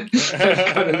kind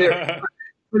of lyric.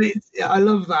 But I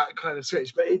love that kind of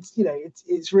switch. But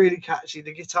it's really catchy.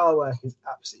 The guitar work is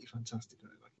absolutely fantastic.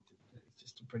 It's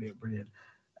just a brilliant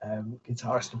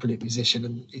guitarist, a brilliant musician,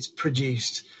 and it's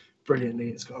produced brilliantly.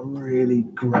 It's got a really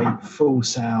great full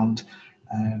sound,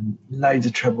 loads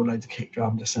of treble, loads of kick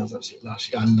drum. Just sounds absolutely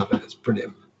lush. I love it. It's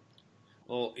brilliant.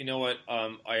 Well, you know what?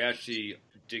 I actually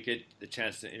did get the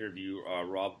chance to interview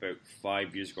Rob about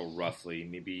 5 years ago, roughly,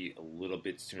 maybe a little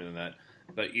bit sooner than that.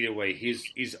 But either way,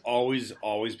 he's always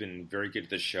been very good at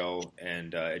the show,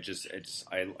 and I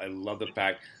love the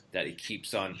fact that he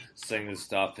keeps on saying this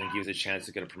stuff and gives a chance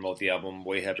to kind of promote the album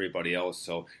way ahead of everybody else.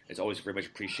 So it's always very much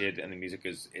appreciated, and the music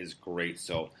is great.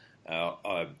 So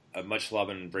much love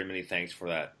and very many thanks for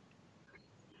that.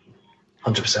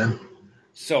 100%.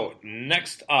 So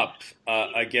next up,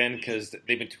 again, because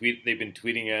they've been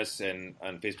tweeting us and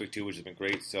on Facebook too, which has been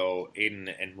great. So Aiden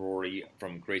and Rory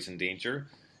from Grace and Danger.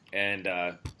 And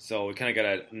so we kind of got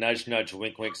a nudge,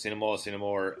 wink, say no more,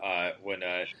 when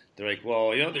they're like,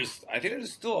 well, I think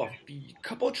there's still a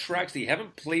couple of tracks that you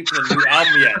haven't played from the new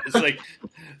album yet. It's like,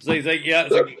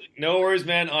 no worries,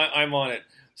 man, I'm on it.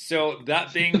 So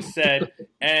that being said,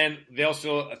 and they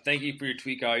also thank you for your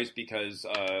tweet, guys, because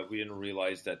we didn't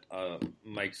realize that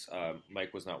Mike's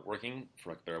mic was not working,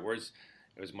 for lack of better words.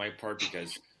 It was my part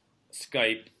because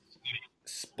Skype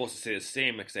supposed to say the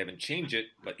same because I haven't changed it,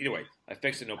 but either way, I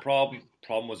fixed it, no problem.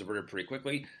 Problem was averted pretty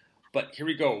quickly. But here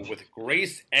we go with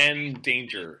Grace and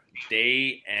Danger,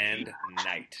 Day and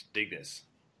Night. Dig this.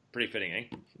 Pretty fitting, eh?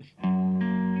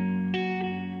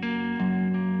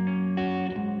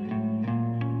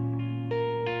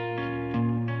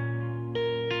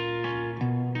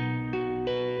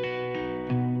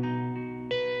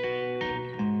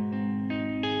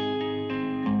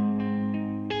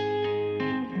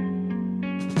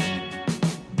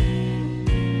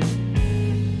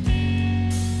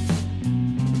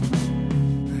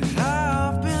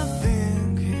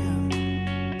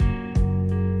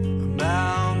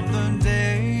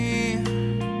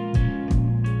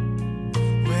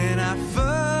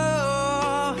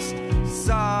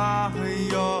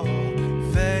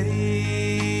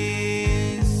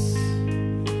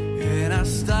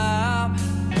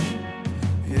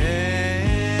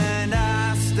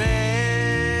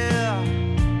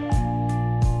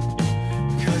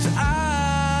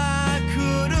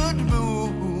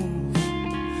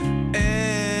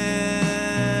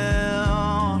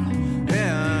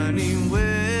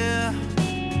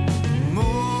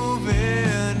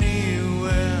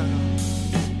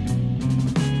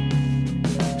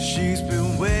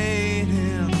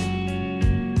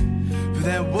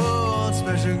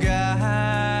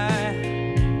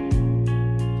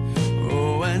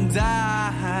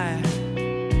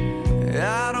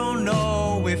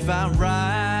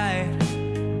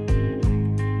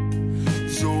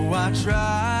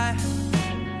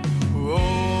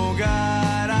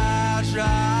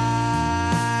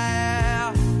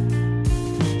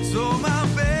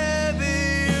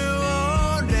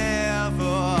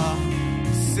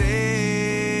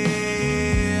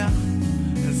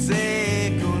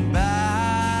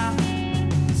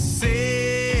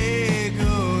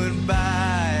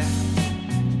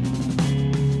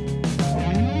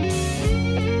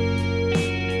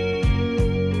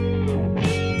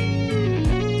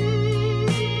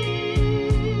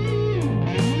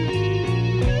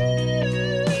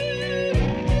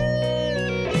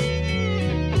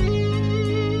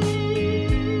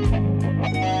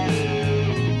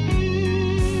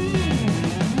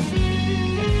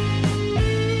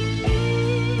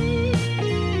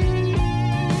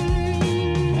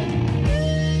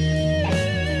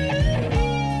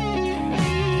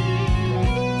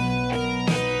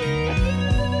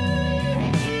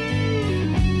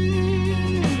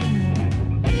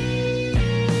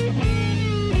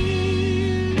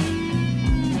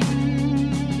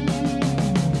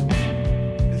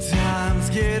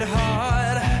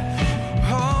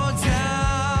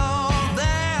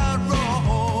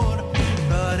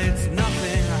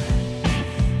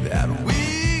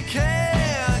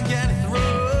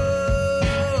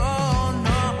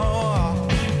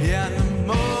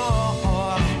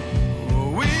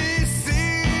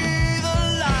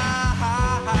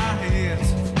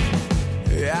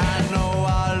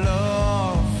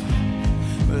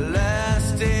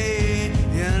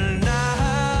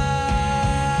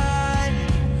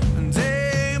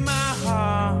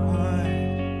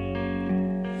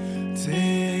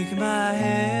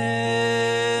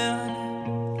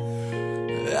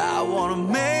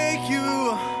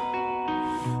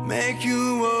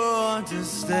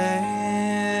 understand,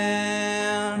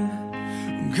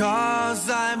 'cause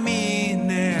I mean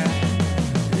it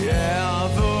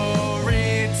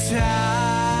every time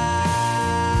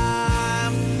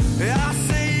I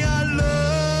say I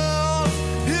love,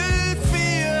 it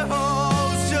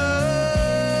feels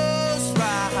just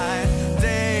right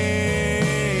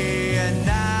day and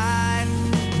night.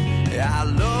 I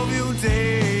love you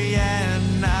day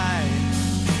and night.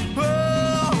 Oh.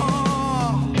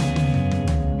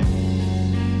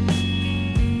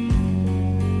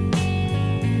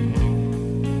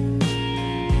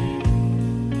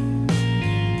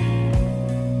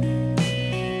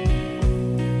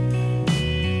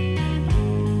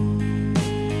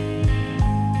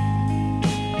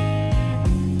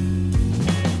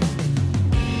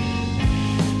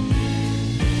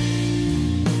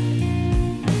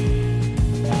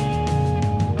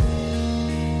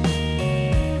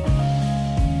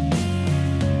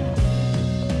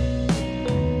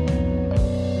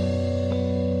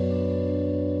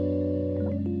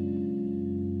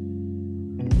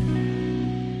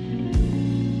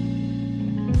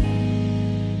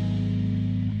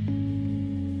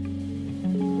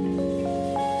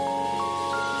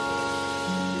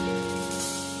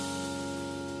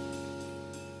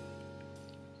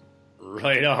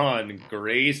 Right on,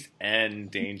 Grace and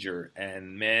Danger.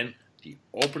 And man, the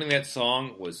opening of that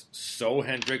song was so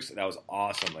Hendrix. That was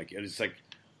awesome. Like, it was like,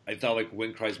 I thought like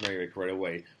Wind Cries Mary like, right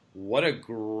away. What a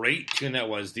great tune that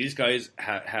was. These guys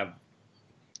have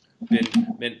been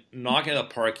knocking it out of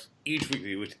the park each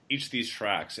week with each of these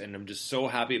tracks. And I'm just so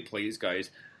happy to play these guys.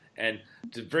 And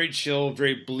it's very chill,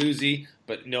 very bluesy,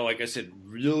 but no, like I said,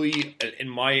 really in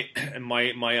my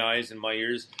eyes and my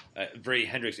ears, very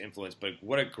Hendrix influence. But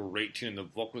what a great tune! The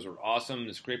vocals were awesome.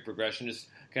 This great progression, just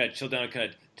kind of chill down, kind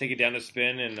of take it down to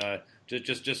spin, and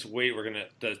just wait. We're gonna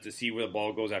to see where the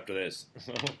ball goes after this.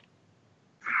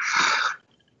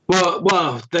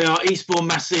 Well, they are Eastbourne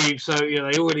Massive, so they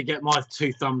already get my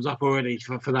 2 thumbs up already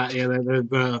for that. Yeah,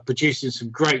 they're producing some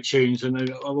great tunes,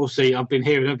 and obviously I've been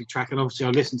hearing every track, and obviously I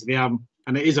listened to the album,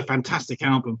 and it is a fantastic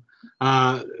album.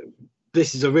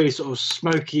 This is a really sort of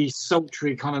smoky,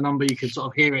 sultry kind of number. You can sort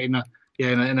of hear it in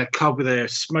a club with a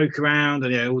smoke around,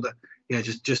 and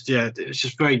it's just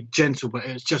very gentle, but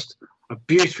it's just a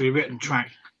beautifully written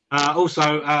track.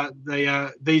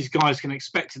 These guys can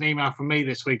expect an email from me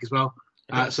this week as well.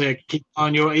 So keep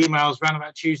on your emails around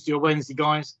about Tuesday or Wednesday,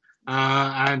 guys,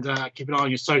 and keep an eye on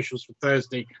your socials for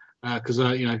Thursday, because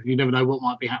you never know what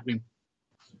might be happening.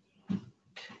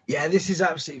 Yeah, this is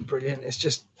absolutely brilliant. It's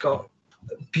just got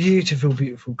a beautiful,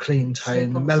 clean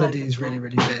tone. The melody is really,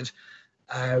 really good,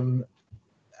 and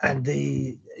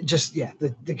the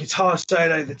guitar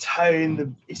solo, the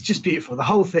tone, it's just beautiful. The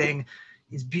whole thing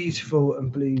is beautiful and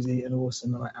bluesy and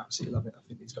awesome, and I absolutely love it. I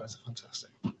think these guys are fantastic.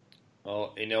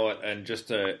 Well, you know what, and just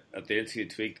at the end of the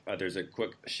tweak, there's a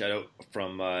quick shout out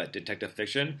from Detective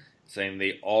Fiction saying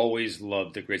they always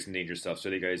love the Grace and Danger stuff.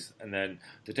 So they guys, and then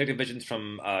Detective Fiction's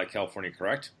from California,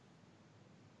 correct?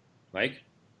 Mike?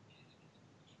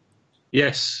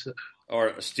 Yes.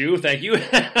 Or Stu, thank you.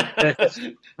 I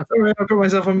put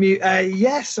myself on mute.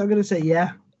 Yes, I'm going to say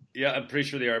yeah. Yeah, I'm pretty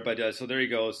sure they are, but so there you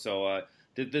go. So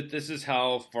this is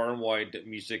how far and wide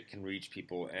music can reach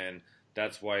people, and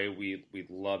that's why we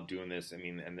love doing this. I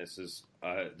mean, and this is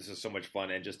so much fun,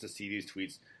 and just to see these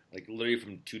tweets, like literally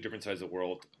from 2 different sides of the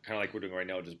world, kind of like we're doing right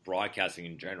now, just broadcasting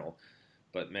in general.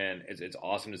 But man, it's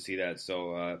awesome to see that.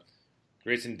 So,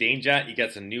 Grace and Danger, you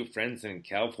got some new friends in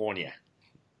California.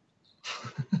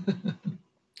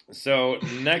 So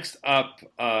next up,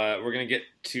 we're gonna get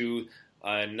to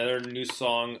another new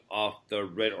song off the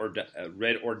Red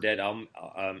or Dead album,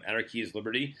 Anarchy is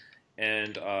Liberty,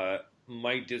 and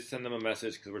Mike did send them a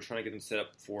message because we're trying to get them set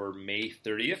up for May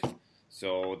 30th.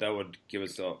 So that would give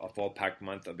us a full-packed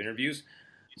month of interviews.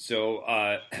 So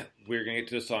we're going to get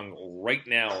to the song right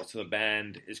now. So the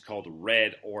band is called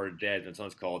Red or Dead, and the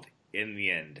song's called In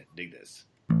the End. Dig this.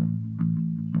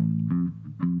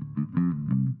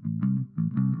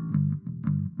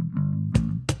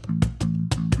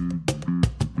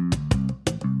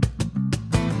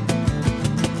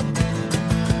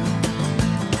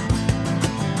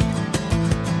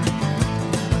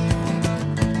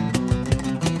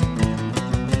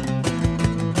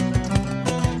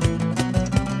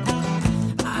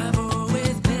 I've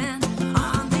always been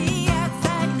on the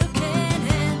outside looking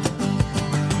in,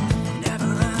 never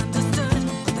understood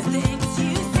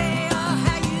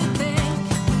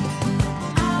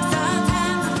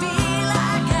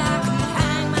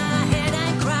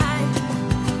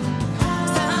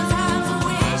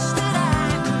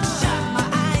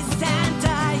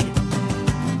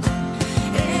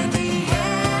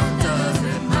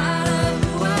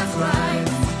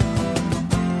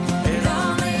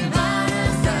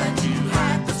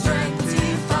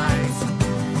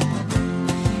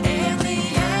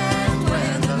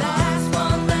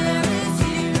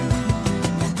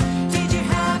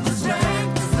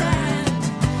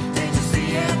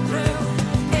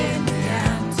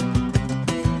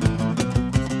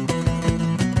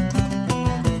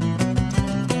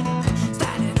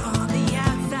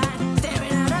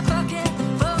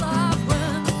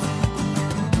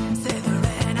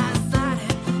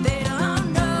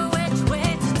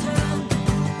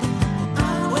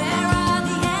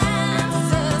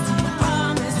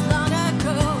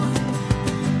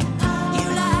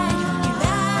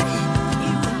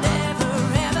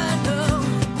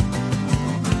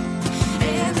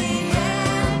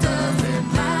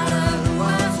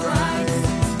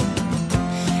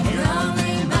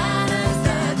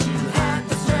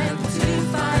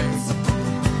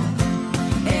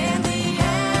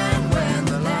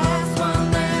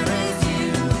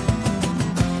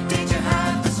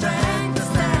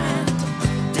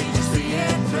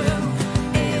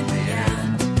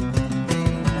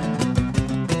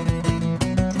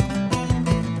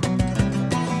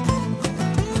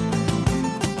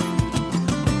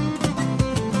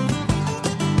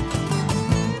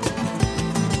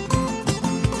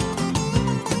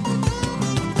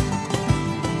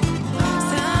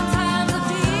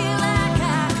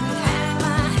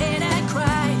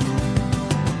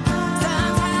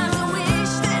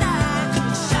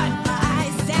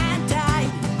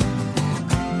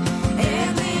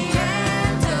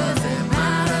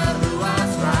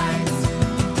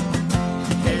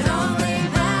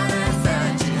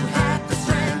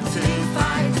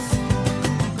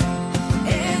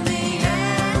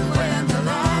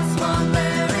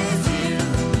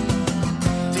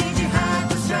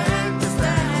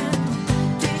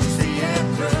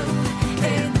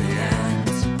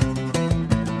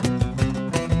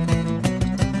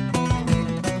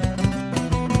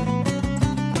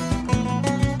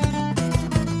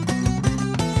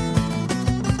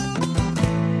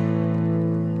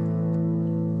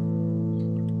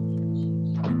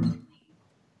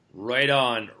Right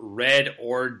on, Red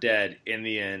or Dead in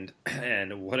the end,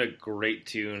 and what a great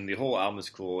tune. The whole album is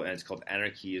cool, and it's called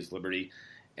Anarchy is Liberty,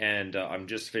 and I'm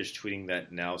just finished tweeting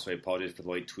that now, so I apologize for the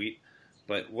late tweet,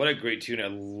 but what a great tune. I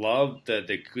love the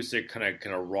acoustic kind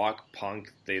of rock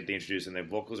punk they introduced, and the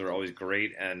vocals are always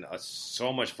great, and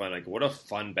so much fun. Like, what a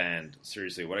fun band.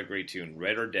 Seriously, what a great tune.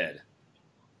 Red or Dead.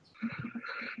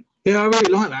 Yeah, I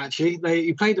really like that, actually.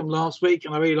 You played them last week,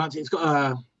 and I really liked it. It's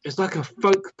got it's like a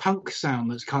folk punk sound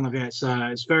that's kind of,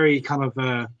 it's very kind of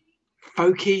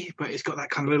folky, but it's got that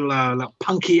kind of little like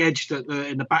punky edge that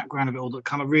in the background of it all that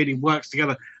kind of really works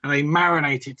together, and they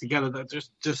marinate it together. That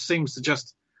just seems to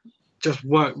just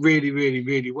work really, really,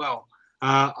 really well.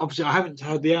 Obviously, I haven't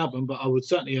heard the album, but I would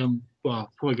certainly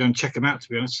probably go and check them out, to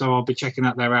be honest. So I'll be checking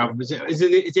out their album. Is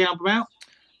the album out?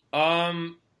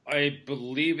 I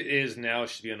believe it is now. It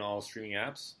should be on all streaming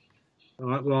apps. All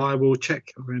right, well, I will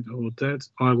check Red or Dead.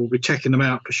 I will be checking them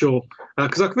out for sure,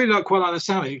 because I really quite like the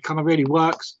sound. It kind of really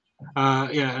works.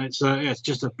 And it's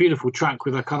just a beautiful track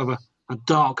with a kind of a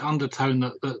dark undertone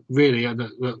that really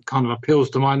that kind of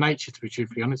appeals to my nature, to be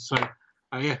truthfully honest. So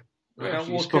yeah. Right,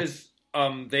 well, because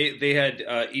they had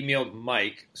emailed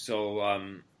Mike, so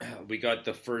we got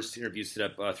the first interview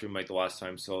set up through Mike the last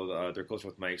time. So they're close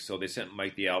with Mike, so they sent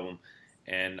Mike the album.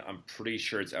 And I'm pretty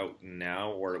sure it's out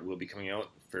now, or it will be coming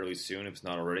out fairly soon if it's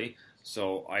not already.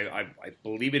 So I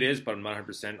believe it is, but I'm not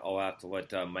 100%. I'll have to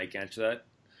let Mike answer that.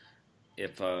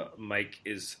 If Mike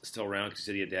is still around, because he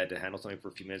said he had to handle something for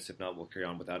a few minutes. If not, we'll carry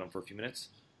on without him for a few minutes.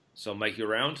 So Mike, you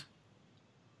around?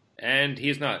 And he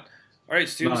is not. All right,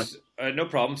 students, no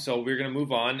problem. So we're going to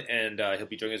move on, and he'll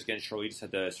be joining us again shortly. Just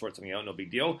had to sort something out, no big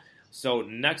deal. So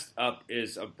next up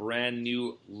is a brand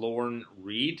new Lauren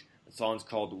Reed. The song's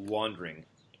called Wandering.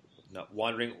 Not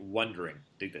Wandering, Wondering.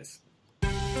 Dig this.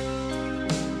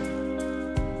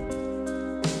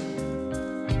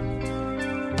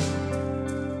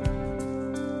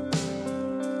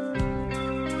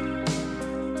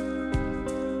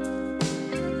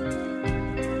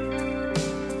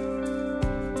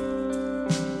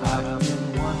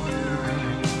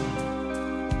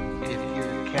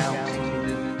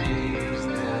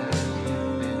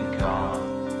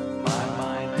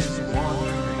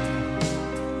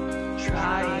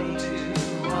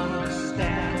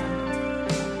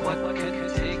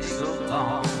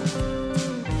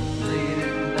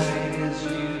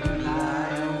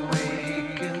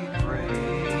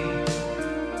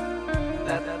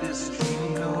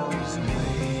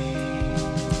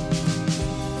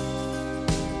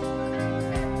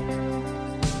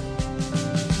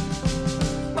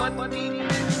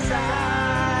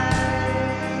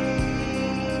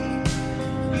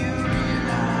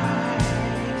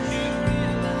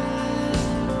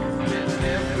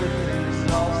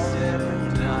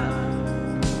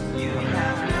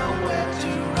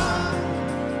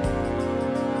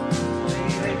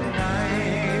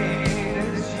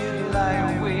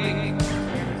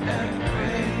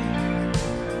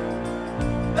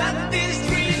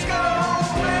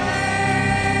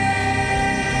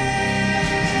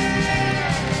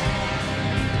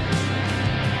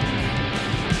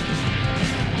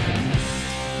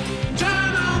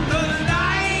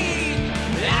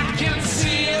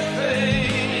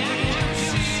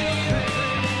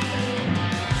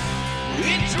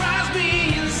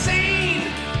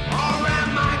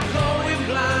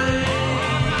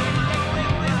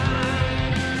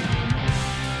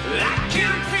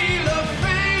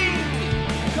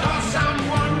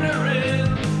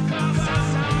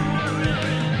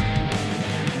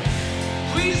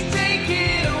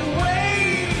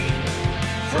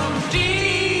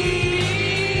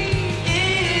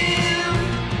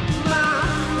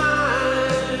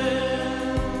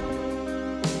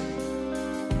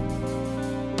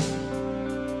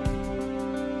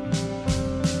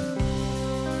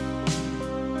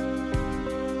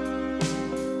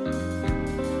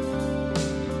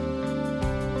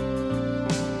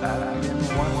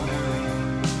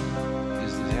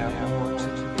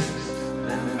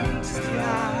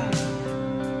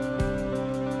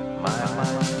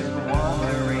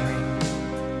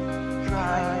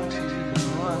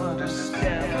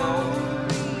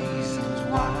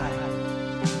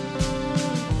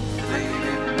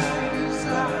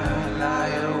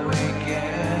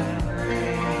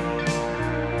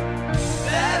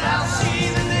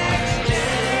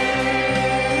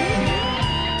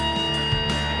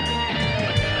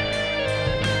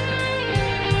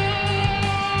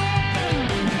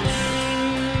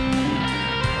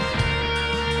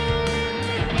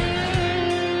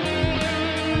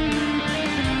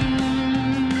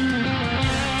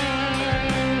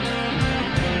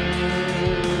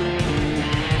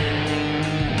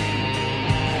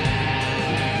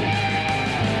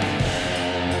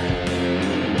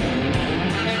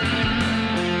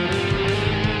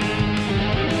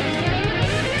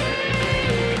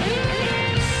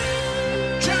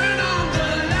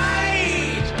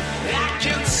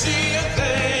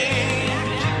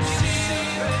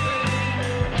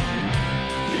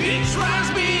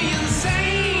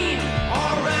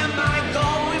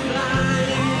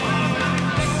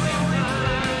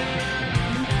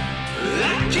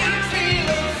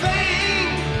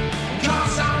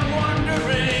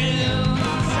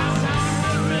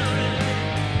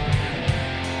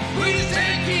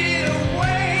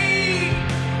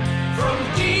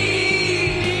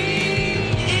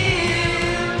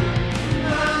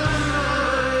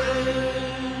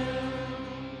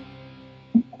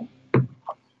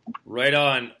 Right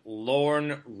on.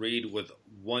 Lauren Reed with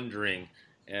Wondering.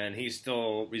 And he's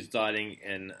still residing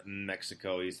in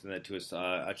Mexico. He sent that to us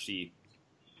actually,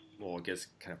 well, I guess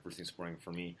kind of first thing this morning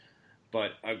for me.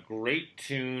 But a great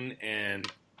tune and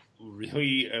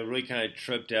really kind of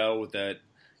tripped out with that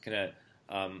kind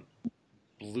of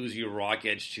bluesy rock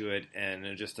edge to it,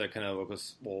 and just that kind of,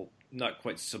 well, not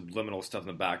quite subliminal stuff in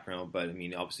the background, but I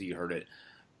mean, obviously you heard it.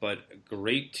 But a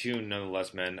great tune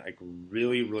nonetheless, man. I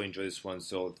really enjoyed this one.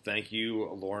 So thank you,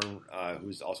 Lauren,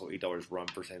 who's also $8 rum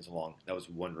for saying so long. That was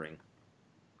Wondering.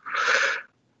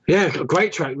 Yeah, a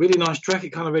great track, really nice track. It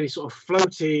kind of really sort of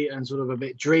floaty and sort of a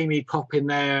bit dreamy pop in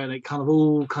there, and it kind of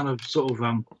all kind of sort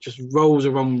of just rolls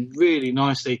along really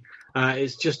nicely.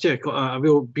 It's just got a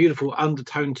real beautiful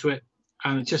undertone to it,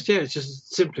 and it's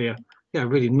just simply a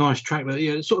really nice track. That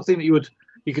the sort of thing that you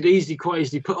could quite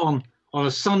easily put on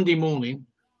a Sunday morning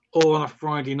or on a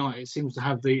Friday night. It seems to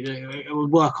have it would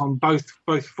work on both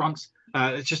fronts.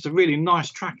 It's just a really nice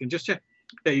track, and just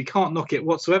you can't knock it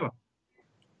whatsoever.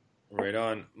 Right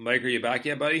on. Mike, are you back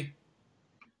yet, buddy?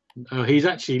 He's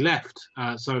actually left,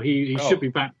 so he should be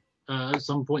back at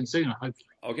some point soon, I hope.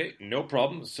 Okay, no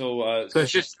problem. So it's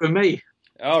just for me.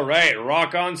 All right,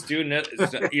 rock on, student.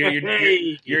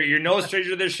 You're no stranger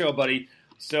to this show, buddy.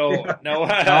 So no.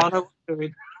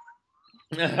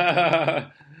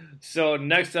 So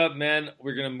next up, man,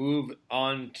 we're gonna move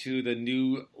on to the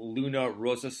new Luna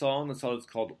Rosa song. The song is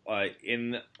called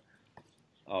In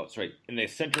the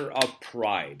Center of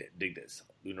Pride. Dig this,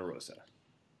 Luna Rosa.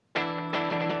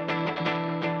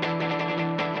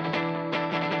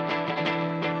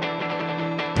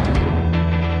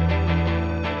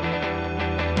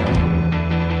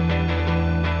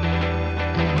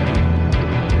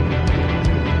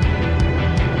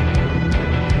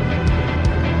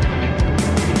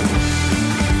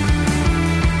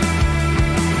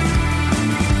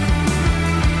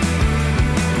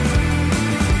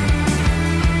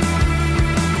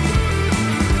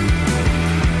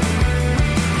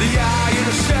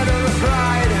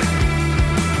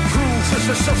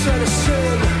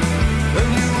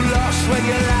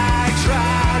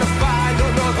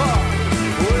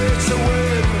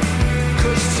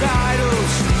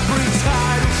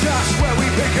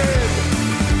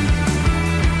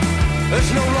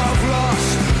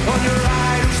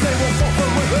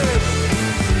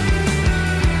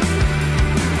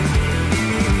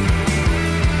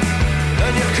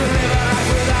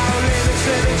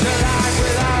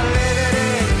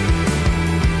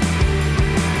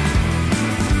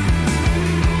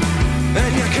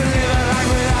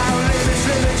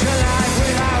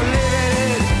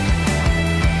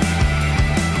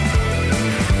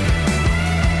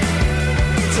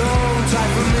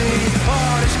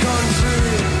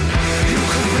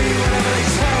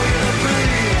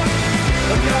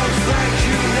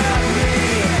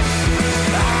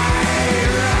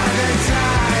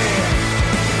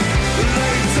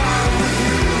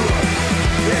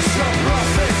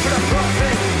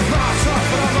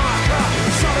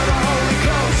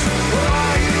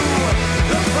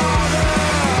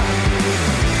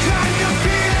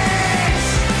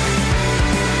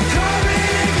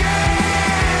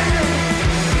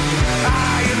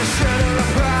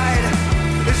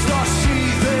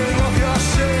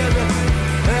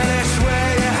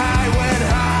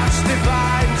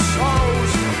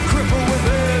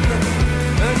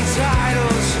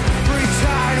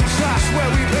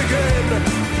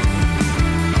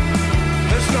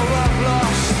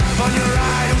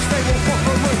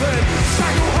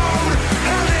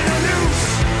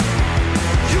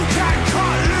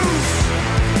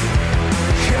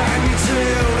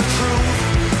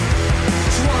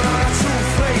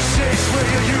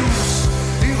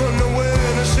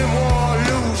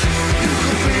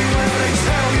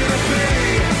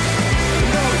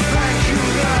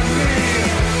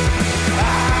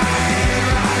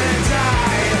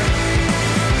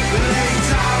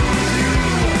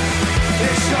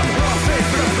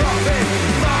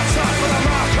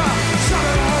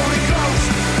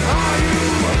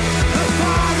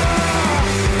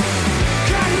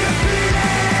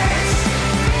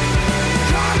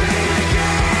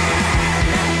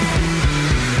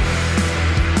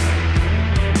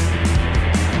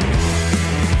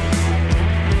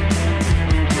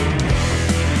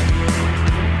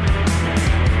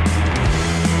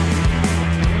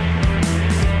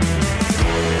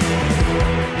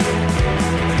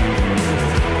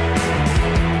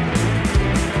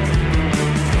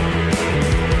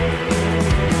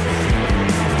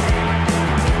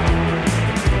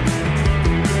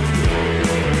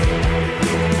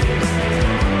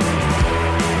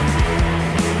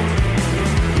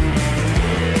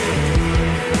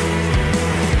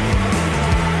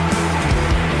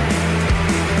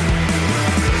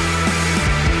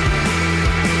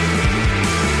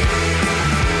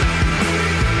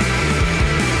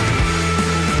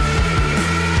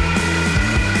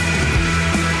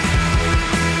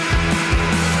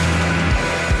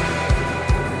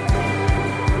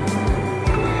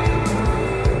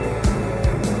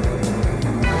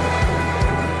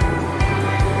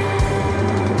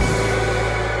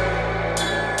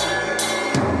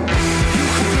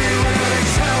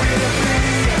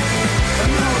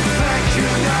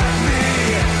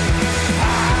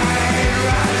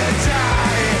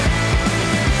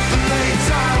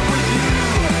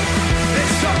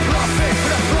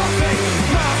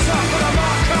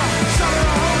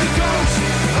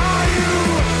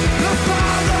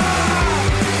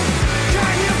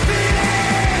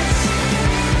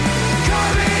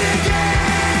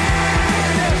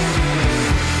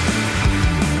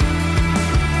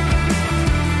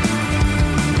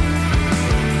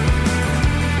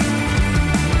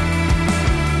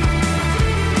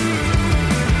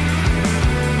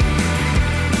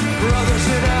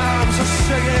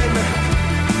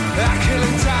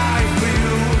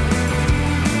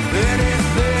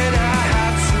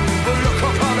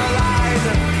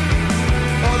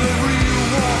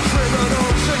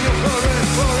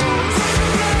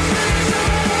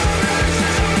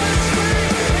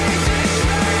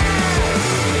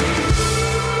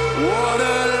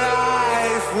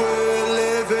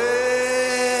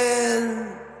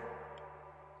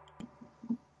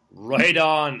 Right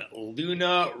on.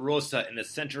 Luna Rosa in the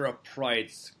Center of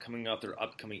Pride's coming out their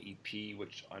upcoming EP,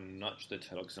 which I'm not sure the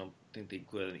title because I don't think they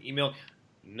included an email.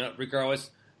 Not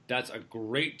regardless, that's a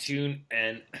great tune.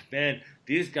 And man,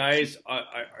 these guys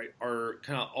are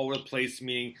kind of all over the place,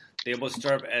 meaning they both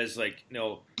start as like, you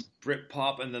know,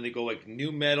 Britpop, and then they go like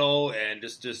new metal and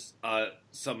just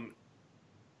some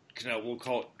kind of, we'll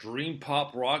call it dream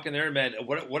pop rock in there. Man,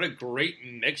 what a great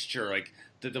mixture. Like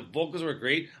the vocals were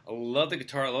great. I love the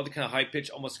guitar. I love the kind of high pitch,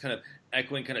 almost kind of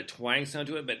echoing kind of twang sound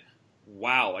to it. But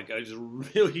wow, like I just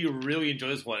really enjoy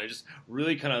this one. It just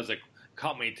really kind of was like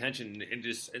caught my attention in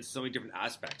so many different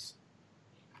aspects.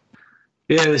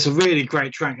 Yeah, it's a really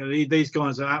great track. These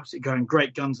guys are absolutely going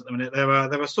great guns at the minute.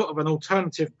 They're a sort of an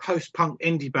alternative post-punk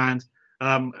indie band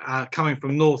coming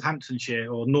from Northamptonshire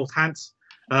or Northants.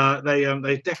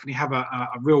 They definitely have a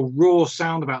real raw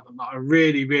sound about them that I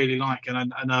really like.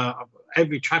 And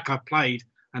every track I've played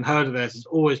and heard of theirs has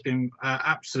always been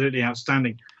absolutely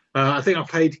outstanding. I think I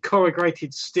played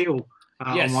Corrugated Steel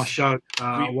on my show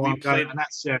a while ago,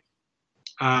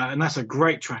 and that's a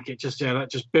great track. It just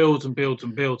that just builds and builds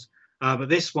and builds. But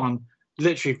this one,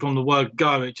 literally from the word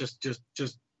go, it just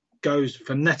goes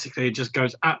phonetically. It just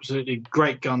goes absolutely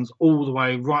great guns all the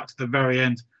way right to the very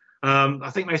end. I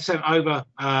think they sent over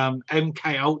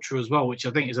MK Ultra as well, which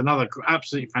I think is another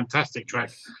absolutely fantastic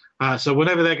track. So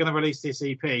whenever they're going to release this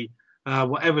EP,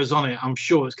 whatever's on it, I'm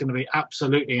sure it's going to be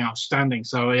absolutely outstanding.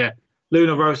 So yeah,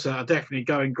 Luna Rosa are definitely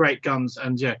going great guns,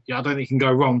 and yeah, I don't think you can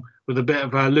go wrong with a bit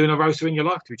of Luna Rosa in your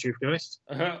life, to be truthfully honest.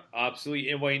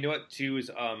 Absolutely. And well, you know what too is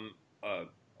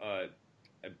I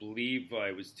believe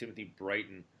it was Timothy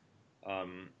Brighton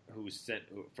who sent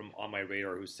from On My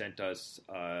Radar, who sent us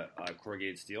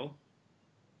Corrugated Steel,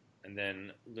 and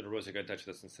then Luna Rosa got in touch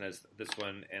with us and sent us this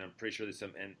one, and I'm pretty sure there's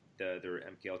some their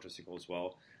MK Ultra single as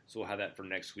well. So we'll have that for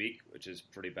next week, which is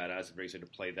pretty badass. I'm very excited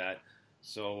to play that.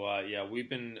 So yeah, we've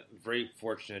been very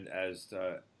fortunate as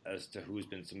to who's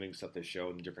been submitting stuff to the show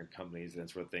and different companies and that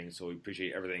sort of thing. So we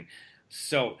appreciate everything.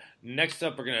 So next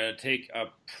up, we're gonna take a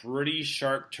pretty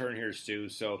sharp turn here, Stu.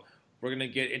 So we're going to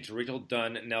get into Rachel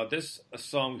Dunn. Now, this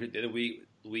song we did the other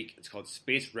week, it's called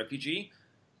Space Refugee,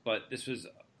 but this was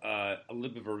a little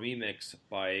bit of a remix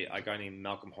by a guy named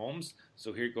Malcolm Holmes.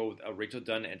 So here you go with Rachel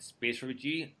Dunn and Space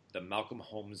Refugee, the Malcolm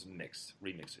Holmes remix,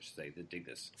 I should say. Dig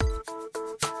this.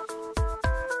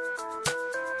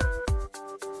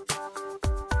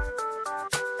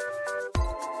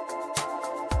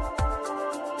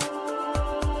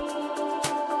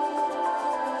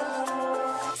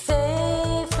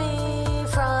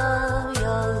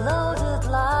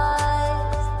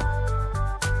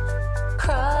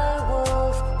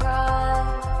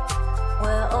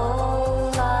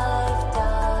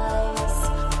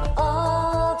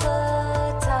 All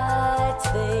the tides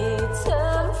they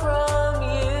turn from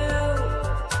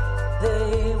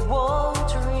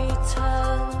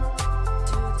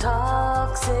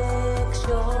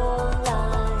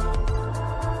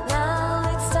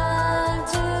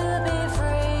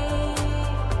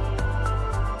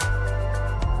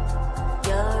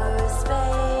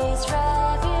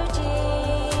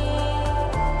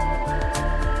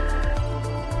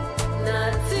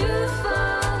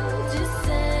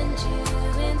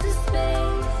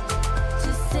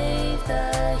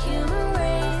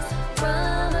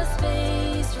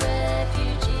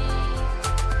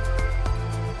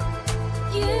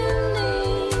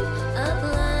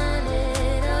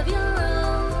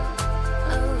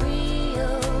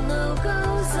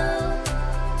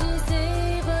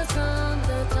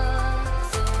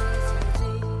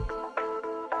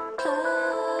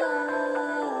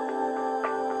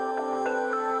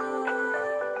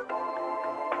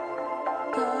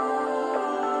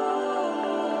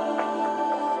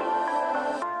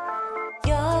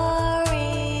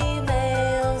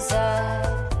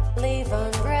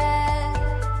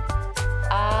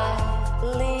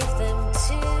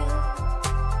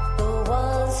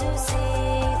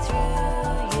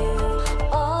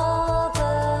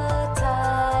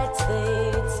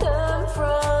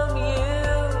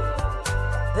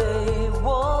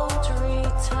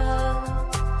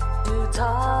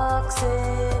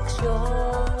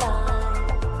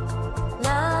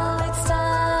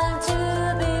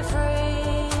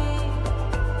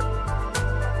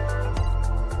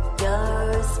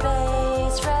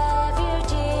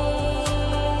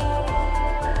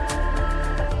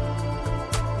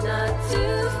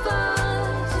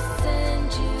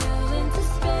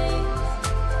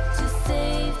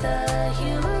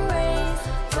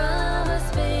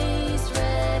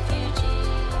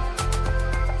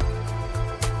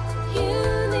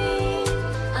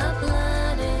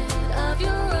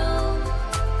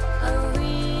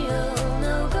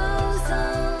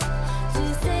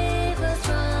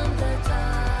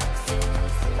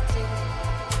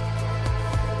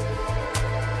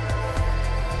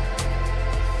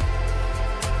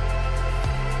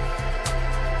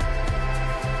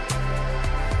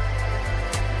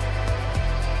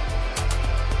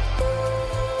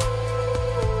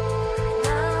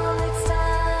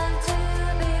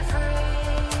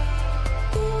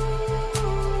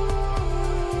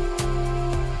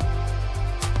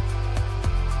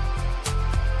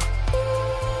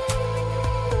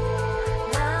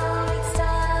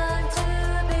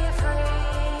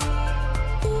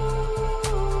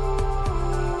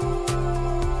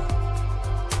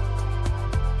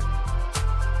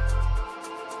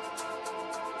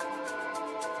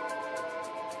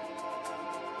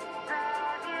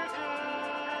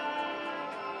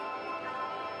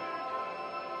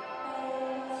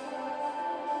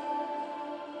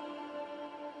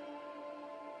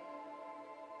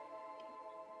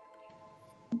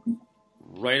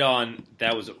Right on.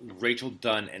 That was Rachel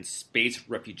Dunn and Space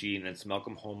Refugee, and it's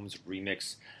Malcolm Holmes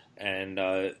remix. And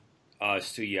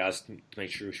Stu asked to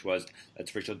make sure she was.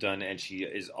 That's Rachel Dunn, and she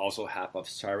is also half of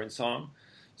Siren Song.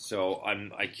 So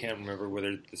I can't remember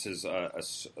whether this is a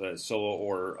solo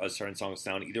or a Siren Song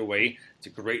sound. Either way, it's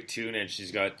a great tune, and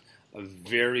she's got a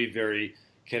very, very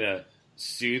kind of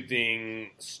soothing,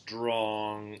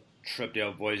 strong, tripped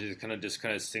out voice. It kind of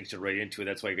sinks it right into it.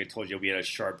 That's why I told you we had a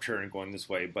sharp turn going this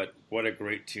way. But what a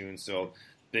great tune! So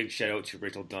big shout out to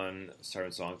Rachel Dunn,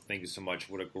 Siren Song. Thank you so much.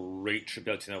 What a great tripped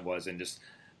out tune that was, and just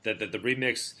that the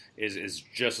remix is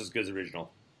just as good as the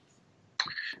original.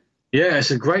 Yeah, it's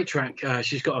a great track.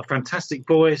 She's got a fantastic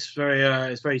voice.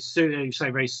 It's very soothing. You say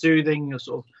very soothing,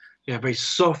 sort of, very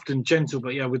soft and gentle,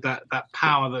 but with that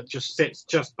power that just sits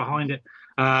just behind it.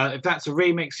 If that's a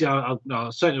remix, I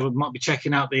certainly might be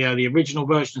checking out the original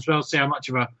version as well. See how much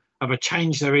of a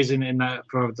change there is in that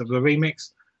for the remix.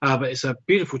 But it's a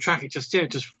beautiful track. It just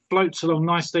floats along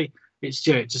nicely. It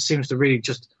just seems to really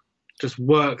just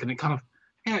work, and it kind of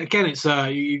again it's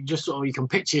you just sort of you can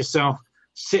picture yourself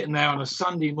sitting there on a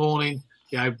Sunday morning,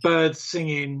 birds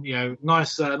singing,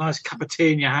 nice cup of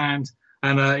tea in your hand,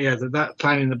 and that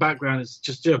playing in the background is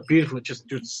just beautiful. It just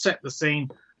set the scene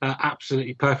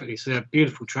absolutely perfectly. So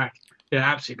beautiful track,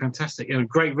 absolutely fantastic, and a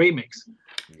great remix.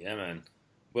 Yeah, man.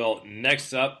 Well,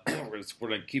 next up, we're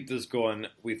going to keep this going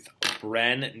with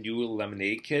brand new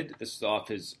Lemonade Kid. This is off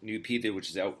his new EP,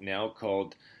 which is out now,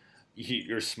 called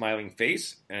Your Smiling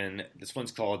Face. And this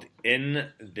one's called In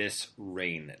This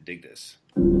Rain. Dig this.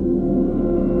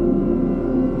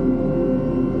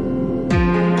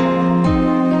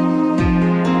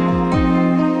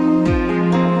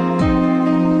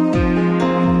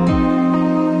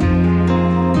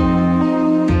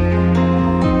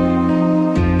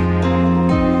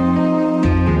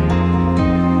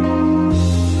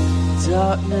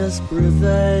 Darkness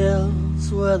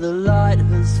prevails where the light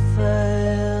has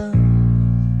failed.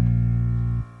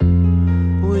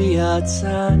 We are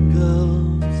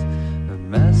tangles, a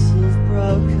mess of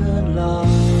broken lives.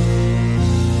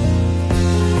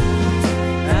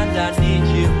 And I need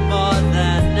you more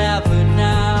than ever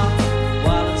now,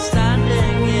 while I'm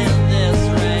standing in this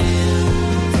rain.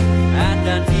 And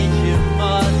I need you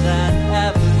more than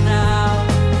ever now,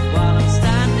 while I'm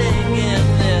standing in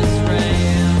this rain.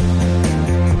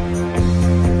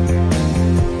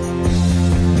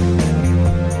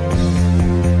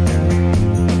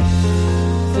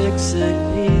 Fixing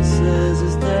pieces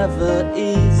is never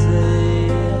easy.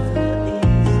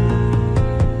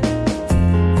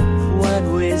 When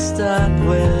we stand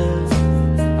with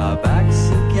our backs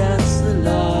against the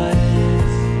light,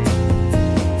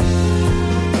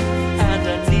 and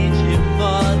I need you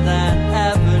more than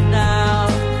ever now,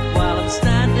 while I'm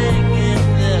standing in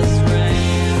this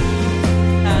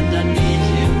rain. And I need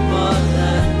you more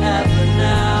than ever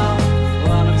now,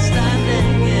 while I'm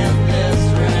standing in this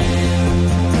rain.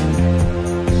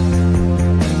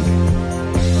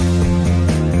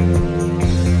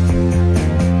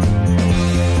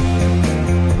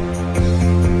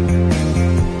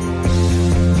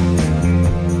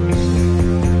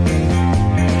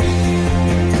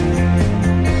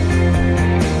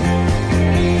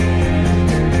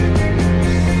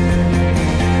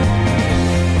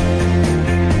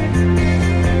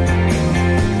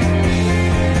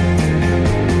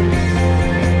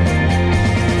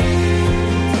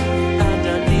 And I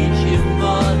need you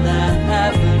more than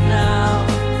ever now,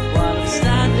 while I'm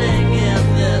standing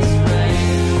in this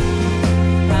rain.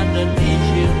 And I need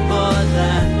you more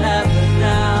than ever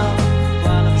now,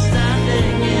 while I'm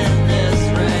standing in this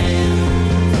rain.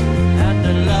 And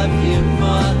I love you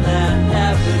more than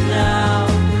ever now,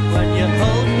 when you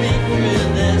hold me through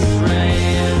this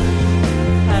rain.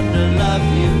 And I love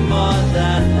you more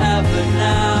than ever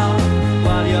now,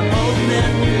 while you hold me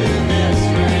through this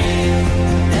rain.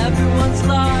 Everyone's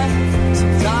life,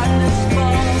 some darkness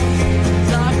falls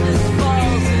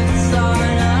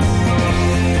inside us all.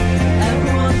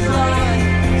 Everyone's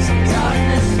life, some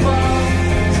darkness falls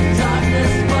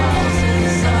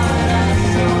inside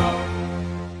us all.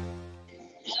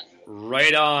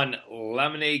 Right on.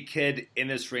 Lemonade Kid, In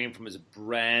This Rain, from his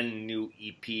brand new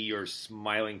EP, Your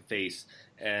Smiling Face.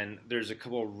 And there's a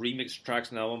couple of remix tracks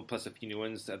on the album, plus a few new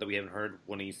ones that we haven't heard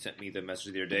when he sent me the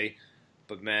message the other day.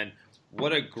 But man,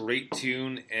 what a great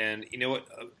tune. And you know what?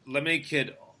 Lemonade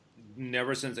Kid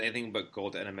never sends anything but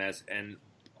gold to NMS. And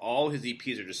all his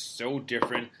EPs are just so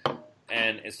different.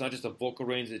 And it's not just the vocal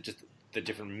range, it's just the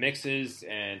different mixes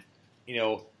and,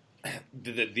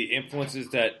 the influences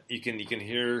that you can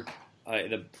hear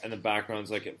in the backgrounds.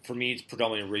 Like, for me, it's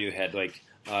predominantly Radiohead. Like,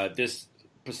 this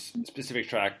specific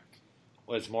track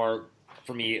was more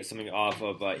for me something off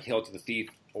of Hail to the Thief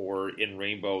or In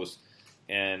Rainbows,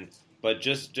 but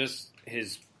just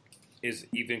his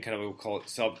even kind of we'll call it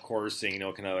self-chorusing,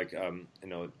 kind of like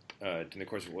doing the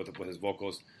chorus with his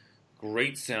vocals,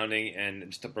 great sounding, and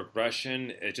just the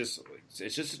progression. It's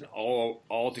just an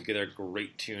all together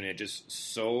great tune. It just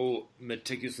so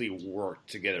meticulously worked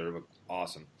together.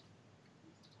 Awesome.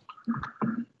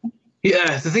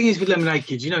 Yeah, the thing is with Lemonade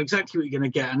Kid, you know exactly what you're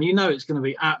going to get, and you know it's going to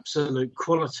be absolute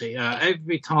quality.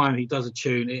 Every time he does a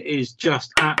tune, it is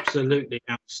just absolutely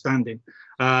outstanding.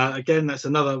 Again, that's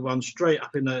another one straight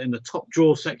up in the top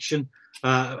drawer section.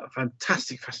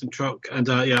 Fantastic track, and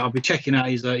I'll be checking out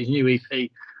his new EP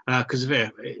because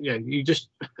you just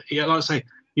like I say,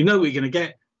 you know what you're going to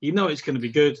get. You know it's going to be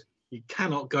good. You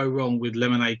cannot go wrong with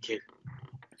Lemonade Kid.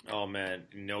 Oh man,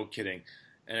 no kidding.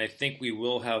 And I think we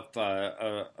will have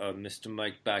Mr.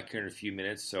 Mike back here in a few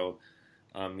minutes. So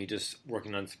he's just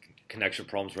working on connection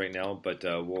problems right now, but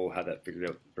we'll have that figured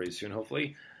out very soon,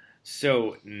 hopefully.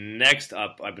 So next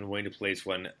up, I've been waiting to play this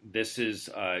one. This is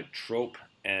Trope,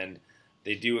 and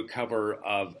they do a cover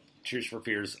of Tears for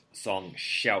Fears song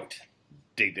Shout.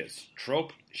 Dig this.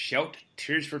 Trope, Shout,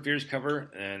 Tears for Fears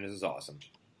cover, and this is awesome.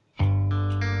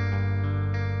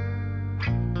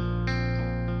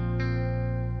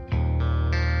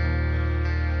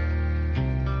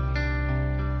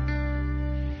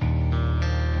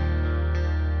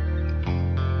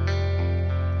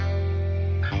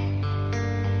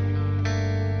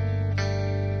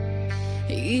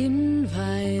 In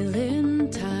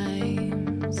violent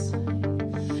times,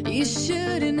 you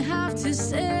shouldn't have to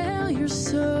sell your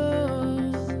soul.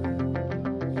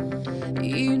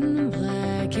 In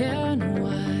black and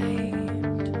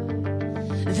white,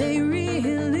 they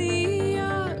really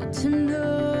ought to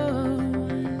know.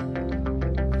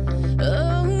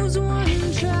 Those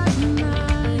one-track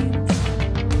minds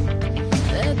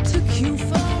that took you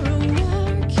for a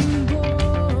working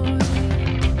boy,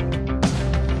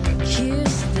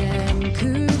 kiss them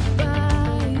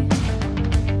goodbye.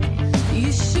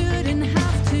 You shouldn't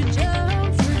have to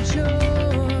jump for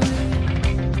joy.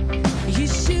 You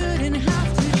shouldn't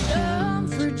have to jump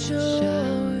for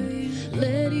joy.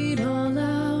 Let it all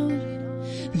out.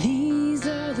 These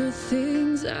are the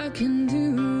things I can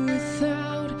do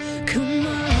without. Come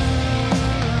on,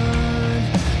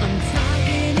 I'm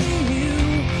talking to you.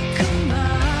 Come on.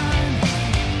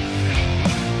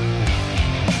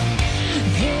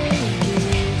 They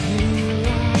gave you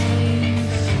life,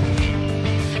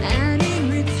 and in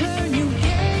return you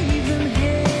gave them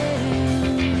hell,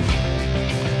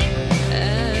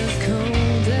 as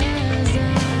cold as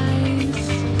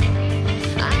ice.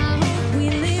 I hope we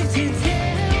live to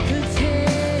tell the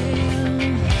tale.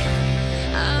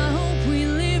 I hope we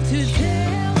live to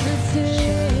tell the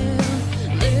tale.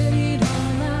 Let it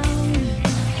all out.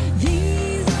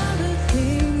 These are the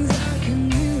things I can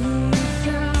do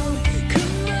without.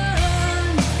 Come on,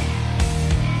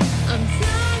 I'm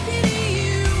talking to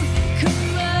you.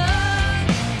 Come on,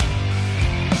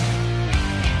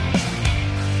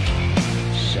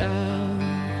 shout.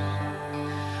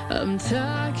 I'm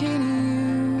talking to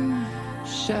you.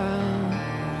 Shout.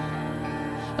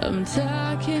 I'm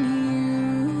talking to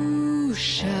you.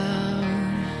 Shout.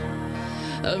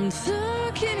 I'm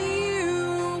talking to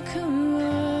you. Come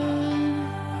on.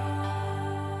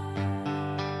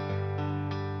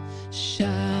 Shout.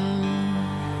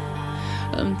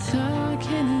 I'm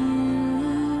talking to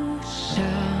you.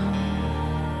 Shout.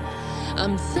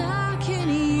 I'm talking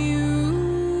to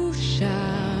you.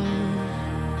 Shout.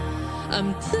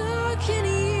 I'm talking to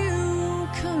you.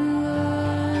 Come on.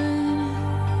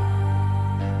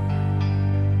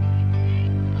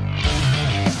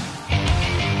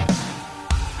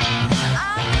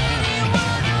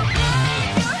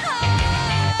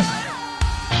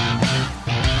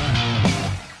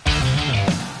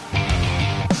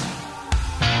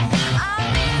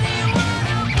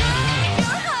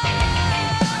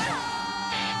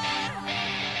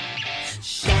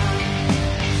 Shout,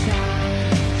 shout,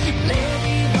 let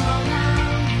it all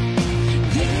out.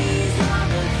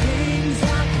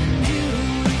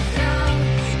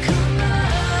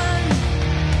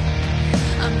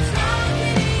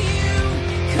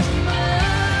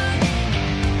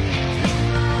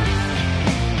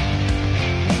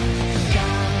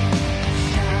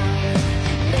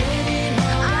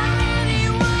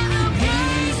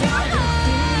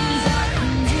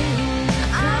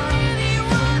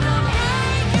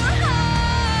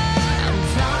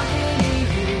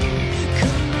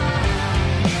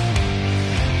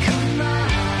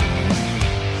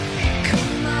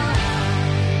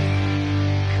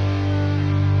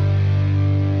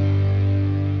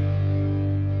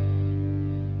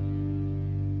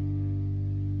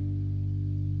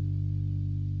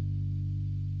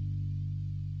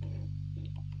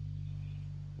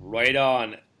 Right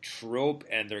on. Trope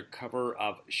and their cover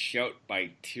of Shout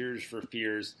by Tears for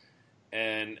Fears.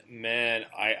 And man,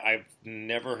 I've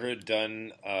never heard it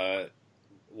done,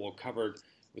 covered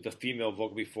with a female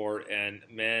vocal before. And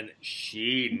man,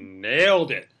 she nailed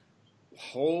it.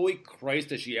 Holy Christ,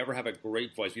 does she ever have a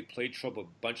great voice. We played Trope a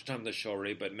bunch of times on the show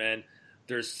already, but man,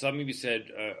 there's something to be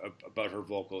said about her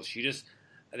vocals. She just,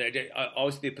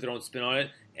 obviously they put their own spin on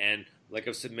it. And like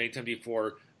I've said many times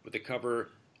before, with the cover,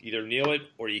 either nail it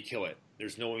or you kill it.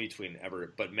 There's no in between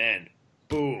ever. But man,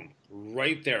 boom,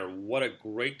 right there. What a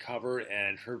great cover.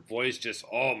 And her voice just,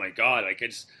 oh my God, like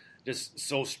it's just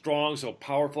so strong, so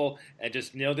powerful, and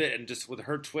just nailed it. And just with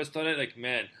her twist on it, like,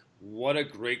 man, what a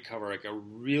great cover. Like, I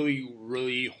really,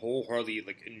 really wholeheartedly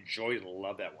enjoyed and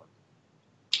loved that one.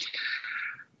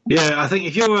 Yeah, I think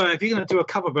if you're going to do a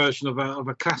cover version of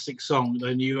a classic song,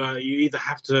 then you either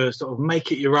have to sort of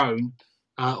make it your own,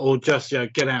 or just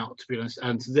get out, to be honest.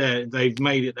 And they've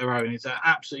made it their own. It's an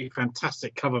absolutely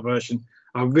fantastic cover version.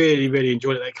 I really, really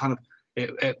enjoyed it. They kind of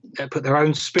it put their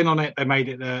own spin on it. They made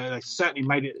it. They certainly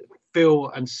made it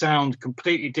feel and sound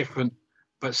completely different,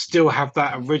 but still have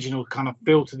that original kind of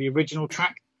feel to the original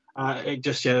track.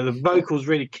 The vocals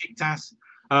really kicked ass.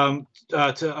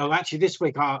 Actually, this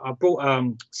week I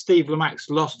brought Steve Lamac's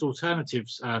Lost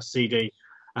Alternatives CD,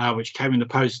 which came in the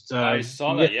post. I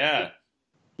saw that, yeah.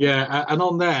 Yeah, and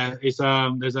on there is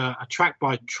there's a track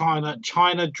by China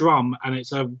Drum, and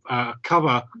it's a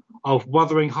cover of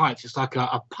Wuthering Heights. It's like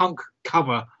a punk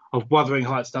cover of Wuthering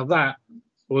Heights. Now that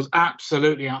was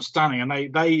absolutely outstanding, and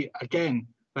they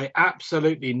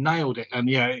absolutely nailed it. And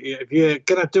yeah, if you're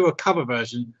gonna do a cover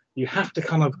version, you have to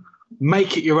kind of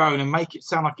make it your own and make it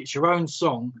sound like it's your own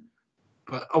song,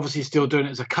 but obviously still doing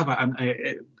it as a cover.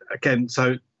 And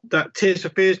so that Tears for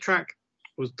Fears track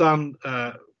was done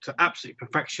to absolute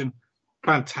perfection.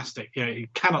 Fantastic. Yeah, you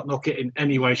cannot knock it in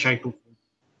any way, shape, or form.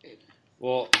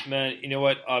 Well, man, you know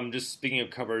what? Just speaking of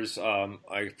covers,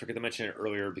 I forgot to mention it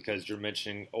earlier because you're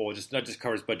mentioning, just not just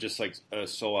covers, but just like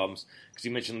solo albums. Because you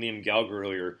mentioned Liam Gallagher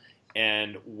earlier,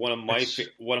 and one of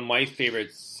my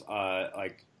favorites,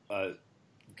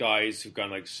 guys who've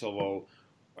gone like solo,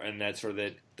 and that sort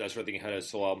of thing had a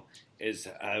solo album is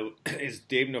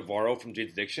Dave Navarro from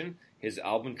Jane's Addiction. His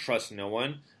album Trust No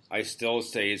One, I still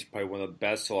say is probably one of the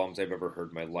best solo albums I've ever heard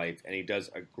in my life, and he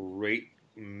does a great,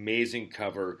 amazing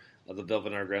cover of the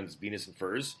Velvet Underground's Venus and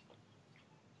Furs.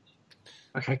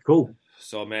 Okay, cool.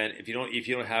 So man, if you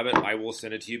don't have it, I will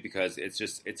send it to you because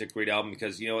it's a great album.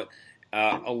 Because you know what,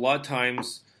 a lot of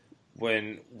times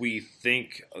when we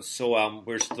think a solo album,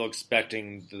 we're still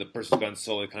expecting the person who's gone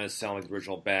solo to kind of sound like the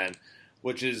original band,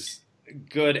 which is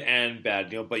good and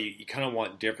bad, but you kind of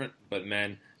want different. But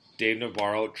man, Dave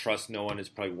Navarro, Trust No One is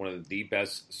probably one of the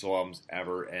best solo albums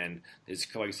ever, and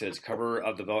like I said, his cover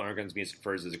of the Velvet Underground's Venus and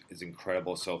Furs is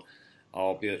incredible. So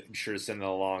I'll be sure to send that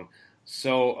along.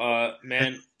 So,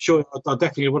 man, sure, I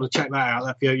definitely want to check that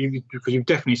out. Because you've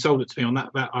definitely sold it to me on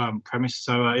that premise.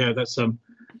 So that's something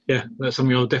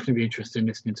I'll definitely be interested in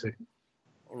listening to.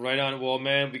 Right on. Well,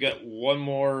 man, we got one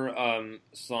more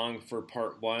song for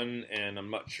part one, and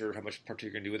I'm not sure how much part two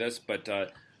you're gonna do with this, but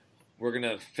we're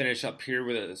gonna finish up here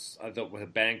with a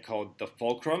band called The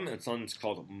Fulcrum, and the song's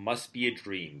called "Must Be a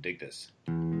Dream." Dig this.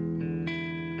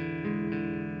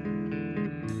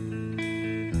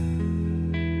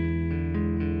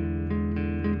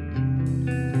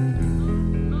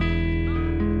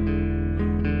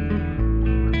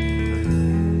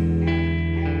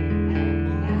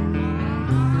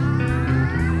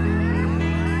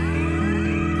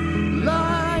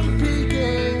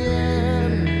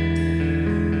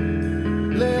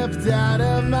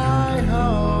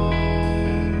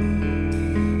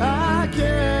 I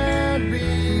can't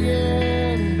be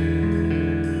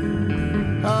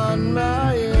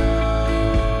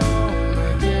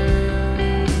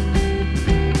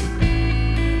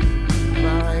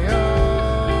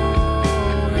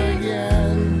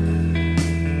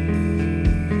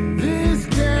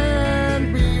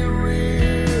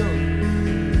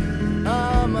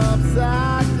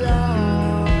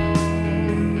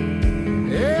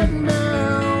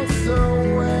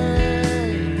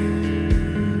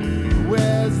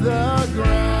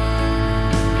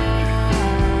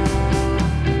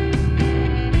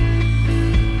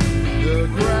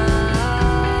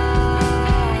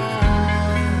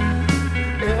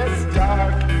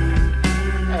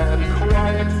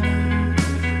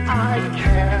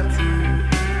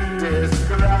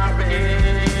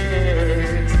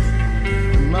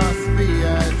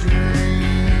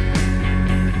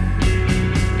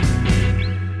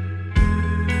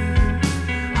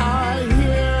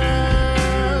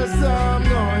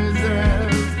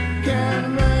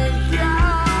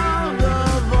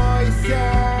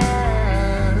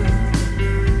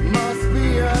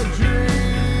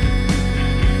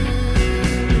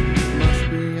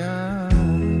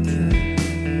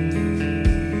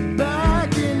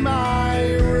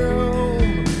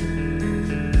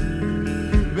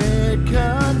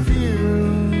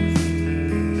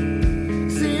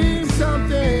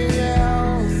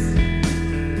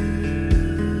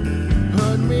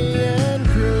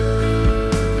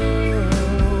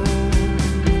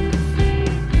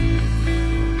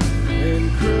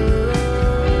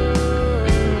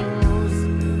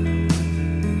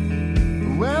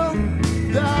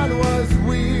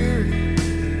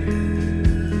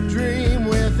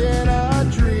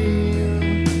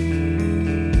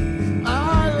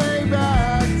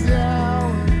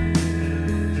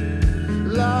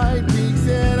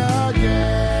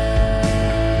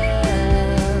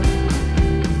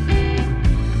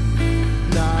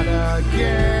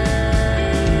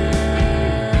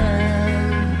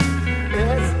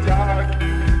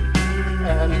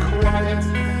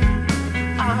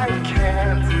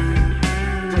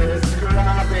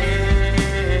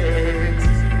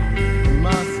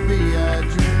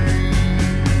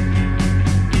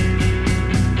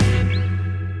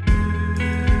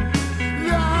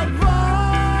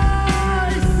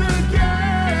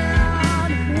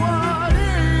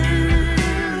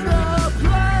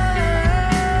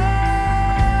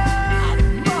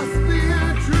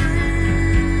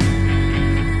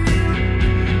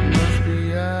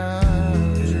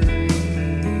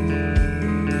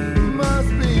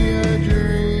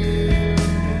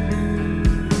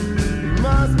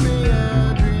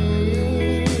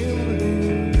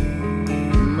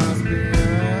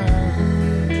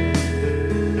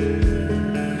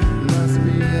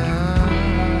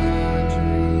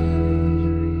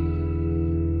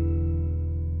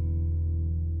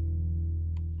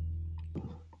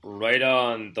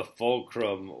the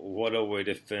Fulcrum, what a way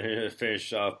to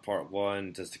finish off part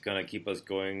 1, just to kind of keep us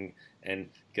going and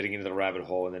getting into the rabbit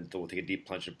hole, and then we'll take a deep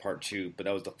plunge in part 2. But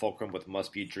that was the Fulcrum with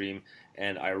Must Be a Dream,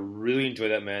 and I really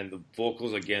enjoyed that, man. The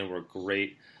vocals, again, were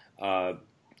great. It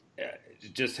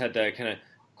just had that kind of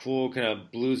cool, kind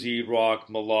of bluesy rock,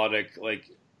 melodic, like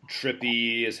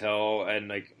trippy as hell, and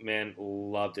like, man,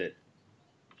 loved it.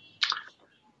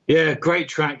 Yeah, great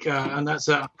track, and that's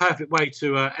a perfect way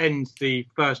to end the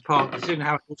first part. Considering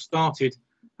how it all started,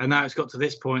 and now it's got to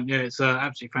this point. Yeah, it's an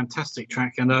absolutely fantastic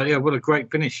track, and yeah, what a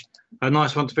great finish! A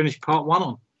nice one to finish part 1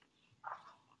 on.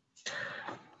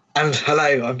 And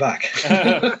hello, I'm back.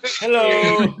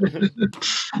 Hello.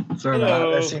 Sorry about that.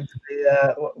 There seemed to be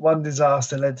one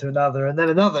disaster led to another, and then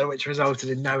another, which resulted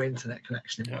in no internet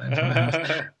connection in my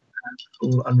house.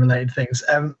 All unrelated things.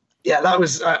 Yeah, that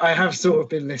was. I have sort of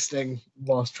been listening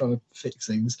whilst trying to fix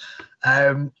things,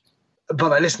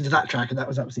 but I listened to that track and that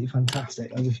was absolutely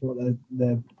fantastic. I just thought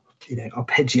the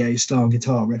arpeggio style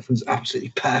guitar riff was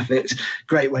absolutely perfect.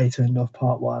 Great way to end off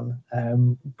part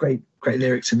 1. Great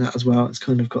lyrics in that as well. It's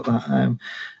kind of got that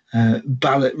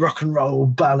ballad, rock and roll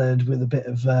ballad with a bit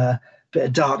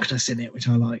of darkness in it, which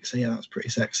I like. So yeah, that's pretty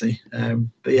sexy.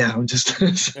 But yeah, I'm just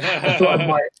I thought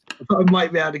I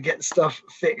might be able to get stuff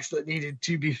fixed that needed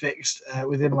to be fixed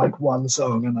within like one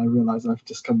song, and I realised I've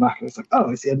just come back and it's like, oh,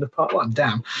 it's the end of part 1.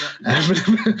 Damn. Never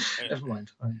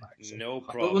mind. I'm back. So. No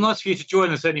problem. Well, nice for you to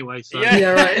join us anyway. So.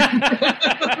 Yeah, right.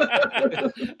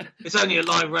 It's only a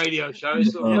live radio show.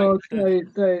 It's all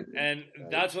right. And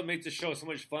that's what makes the show so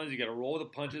much fun. Is you got to roll the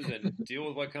punches and deal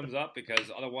with what comes up, because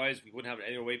otherwise we wouldn't have it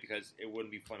any other way, because it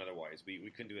wouldn't be fun otherwise.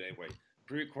 We couldn't do it anyway.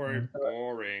 Pre-recorded,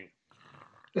 boring.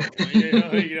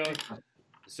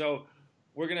 So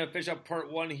we're gonna finish up part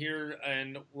 1 here,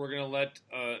 and we're gonna let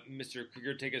Mr.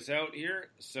 Krieger take us out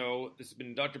here. So this has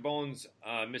been Dr. Bones,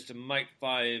 Mr. Mike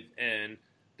 5, and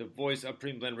the voice of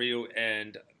Premium Blend Radio,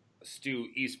 and Stu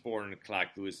Eastbourne, Clark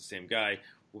Lewis, the same guy.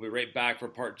 We'll be right back for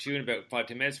part 2 in about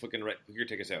 5-10 minutes. We're gonna let Krieger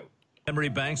take us out. Memory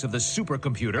banks of the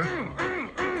supercomputer.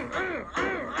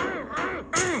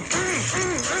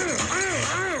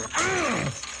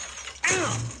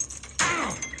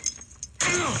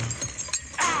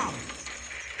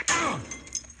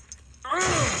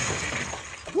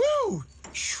 Woo!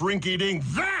 Shrinky-ding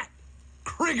that!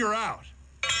 Krieger out!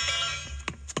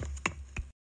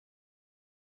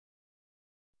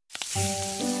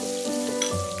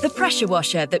 The pressure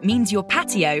washer that means your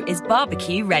patio is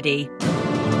barbecue ready.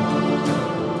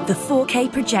 The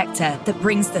 4K projector that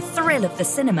brings the thrill of the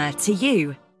cinema to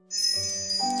you.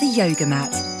 The yoga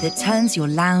mat that turns your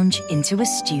lounge into a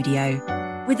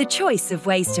studio. With a choice of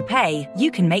ways to pay, you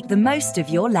can make the most of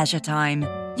your leisure time.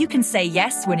 You can say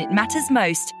yes when it matters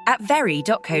most at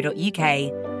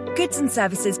very.co.uk. Goods and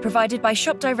services provided by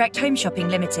Shop Direct Home Shopping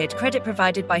Limited. Credit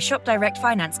provided by Shop Direct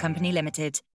Finance Company Limited.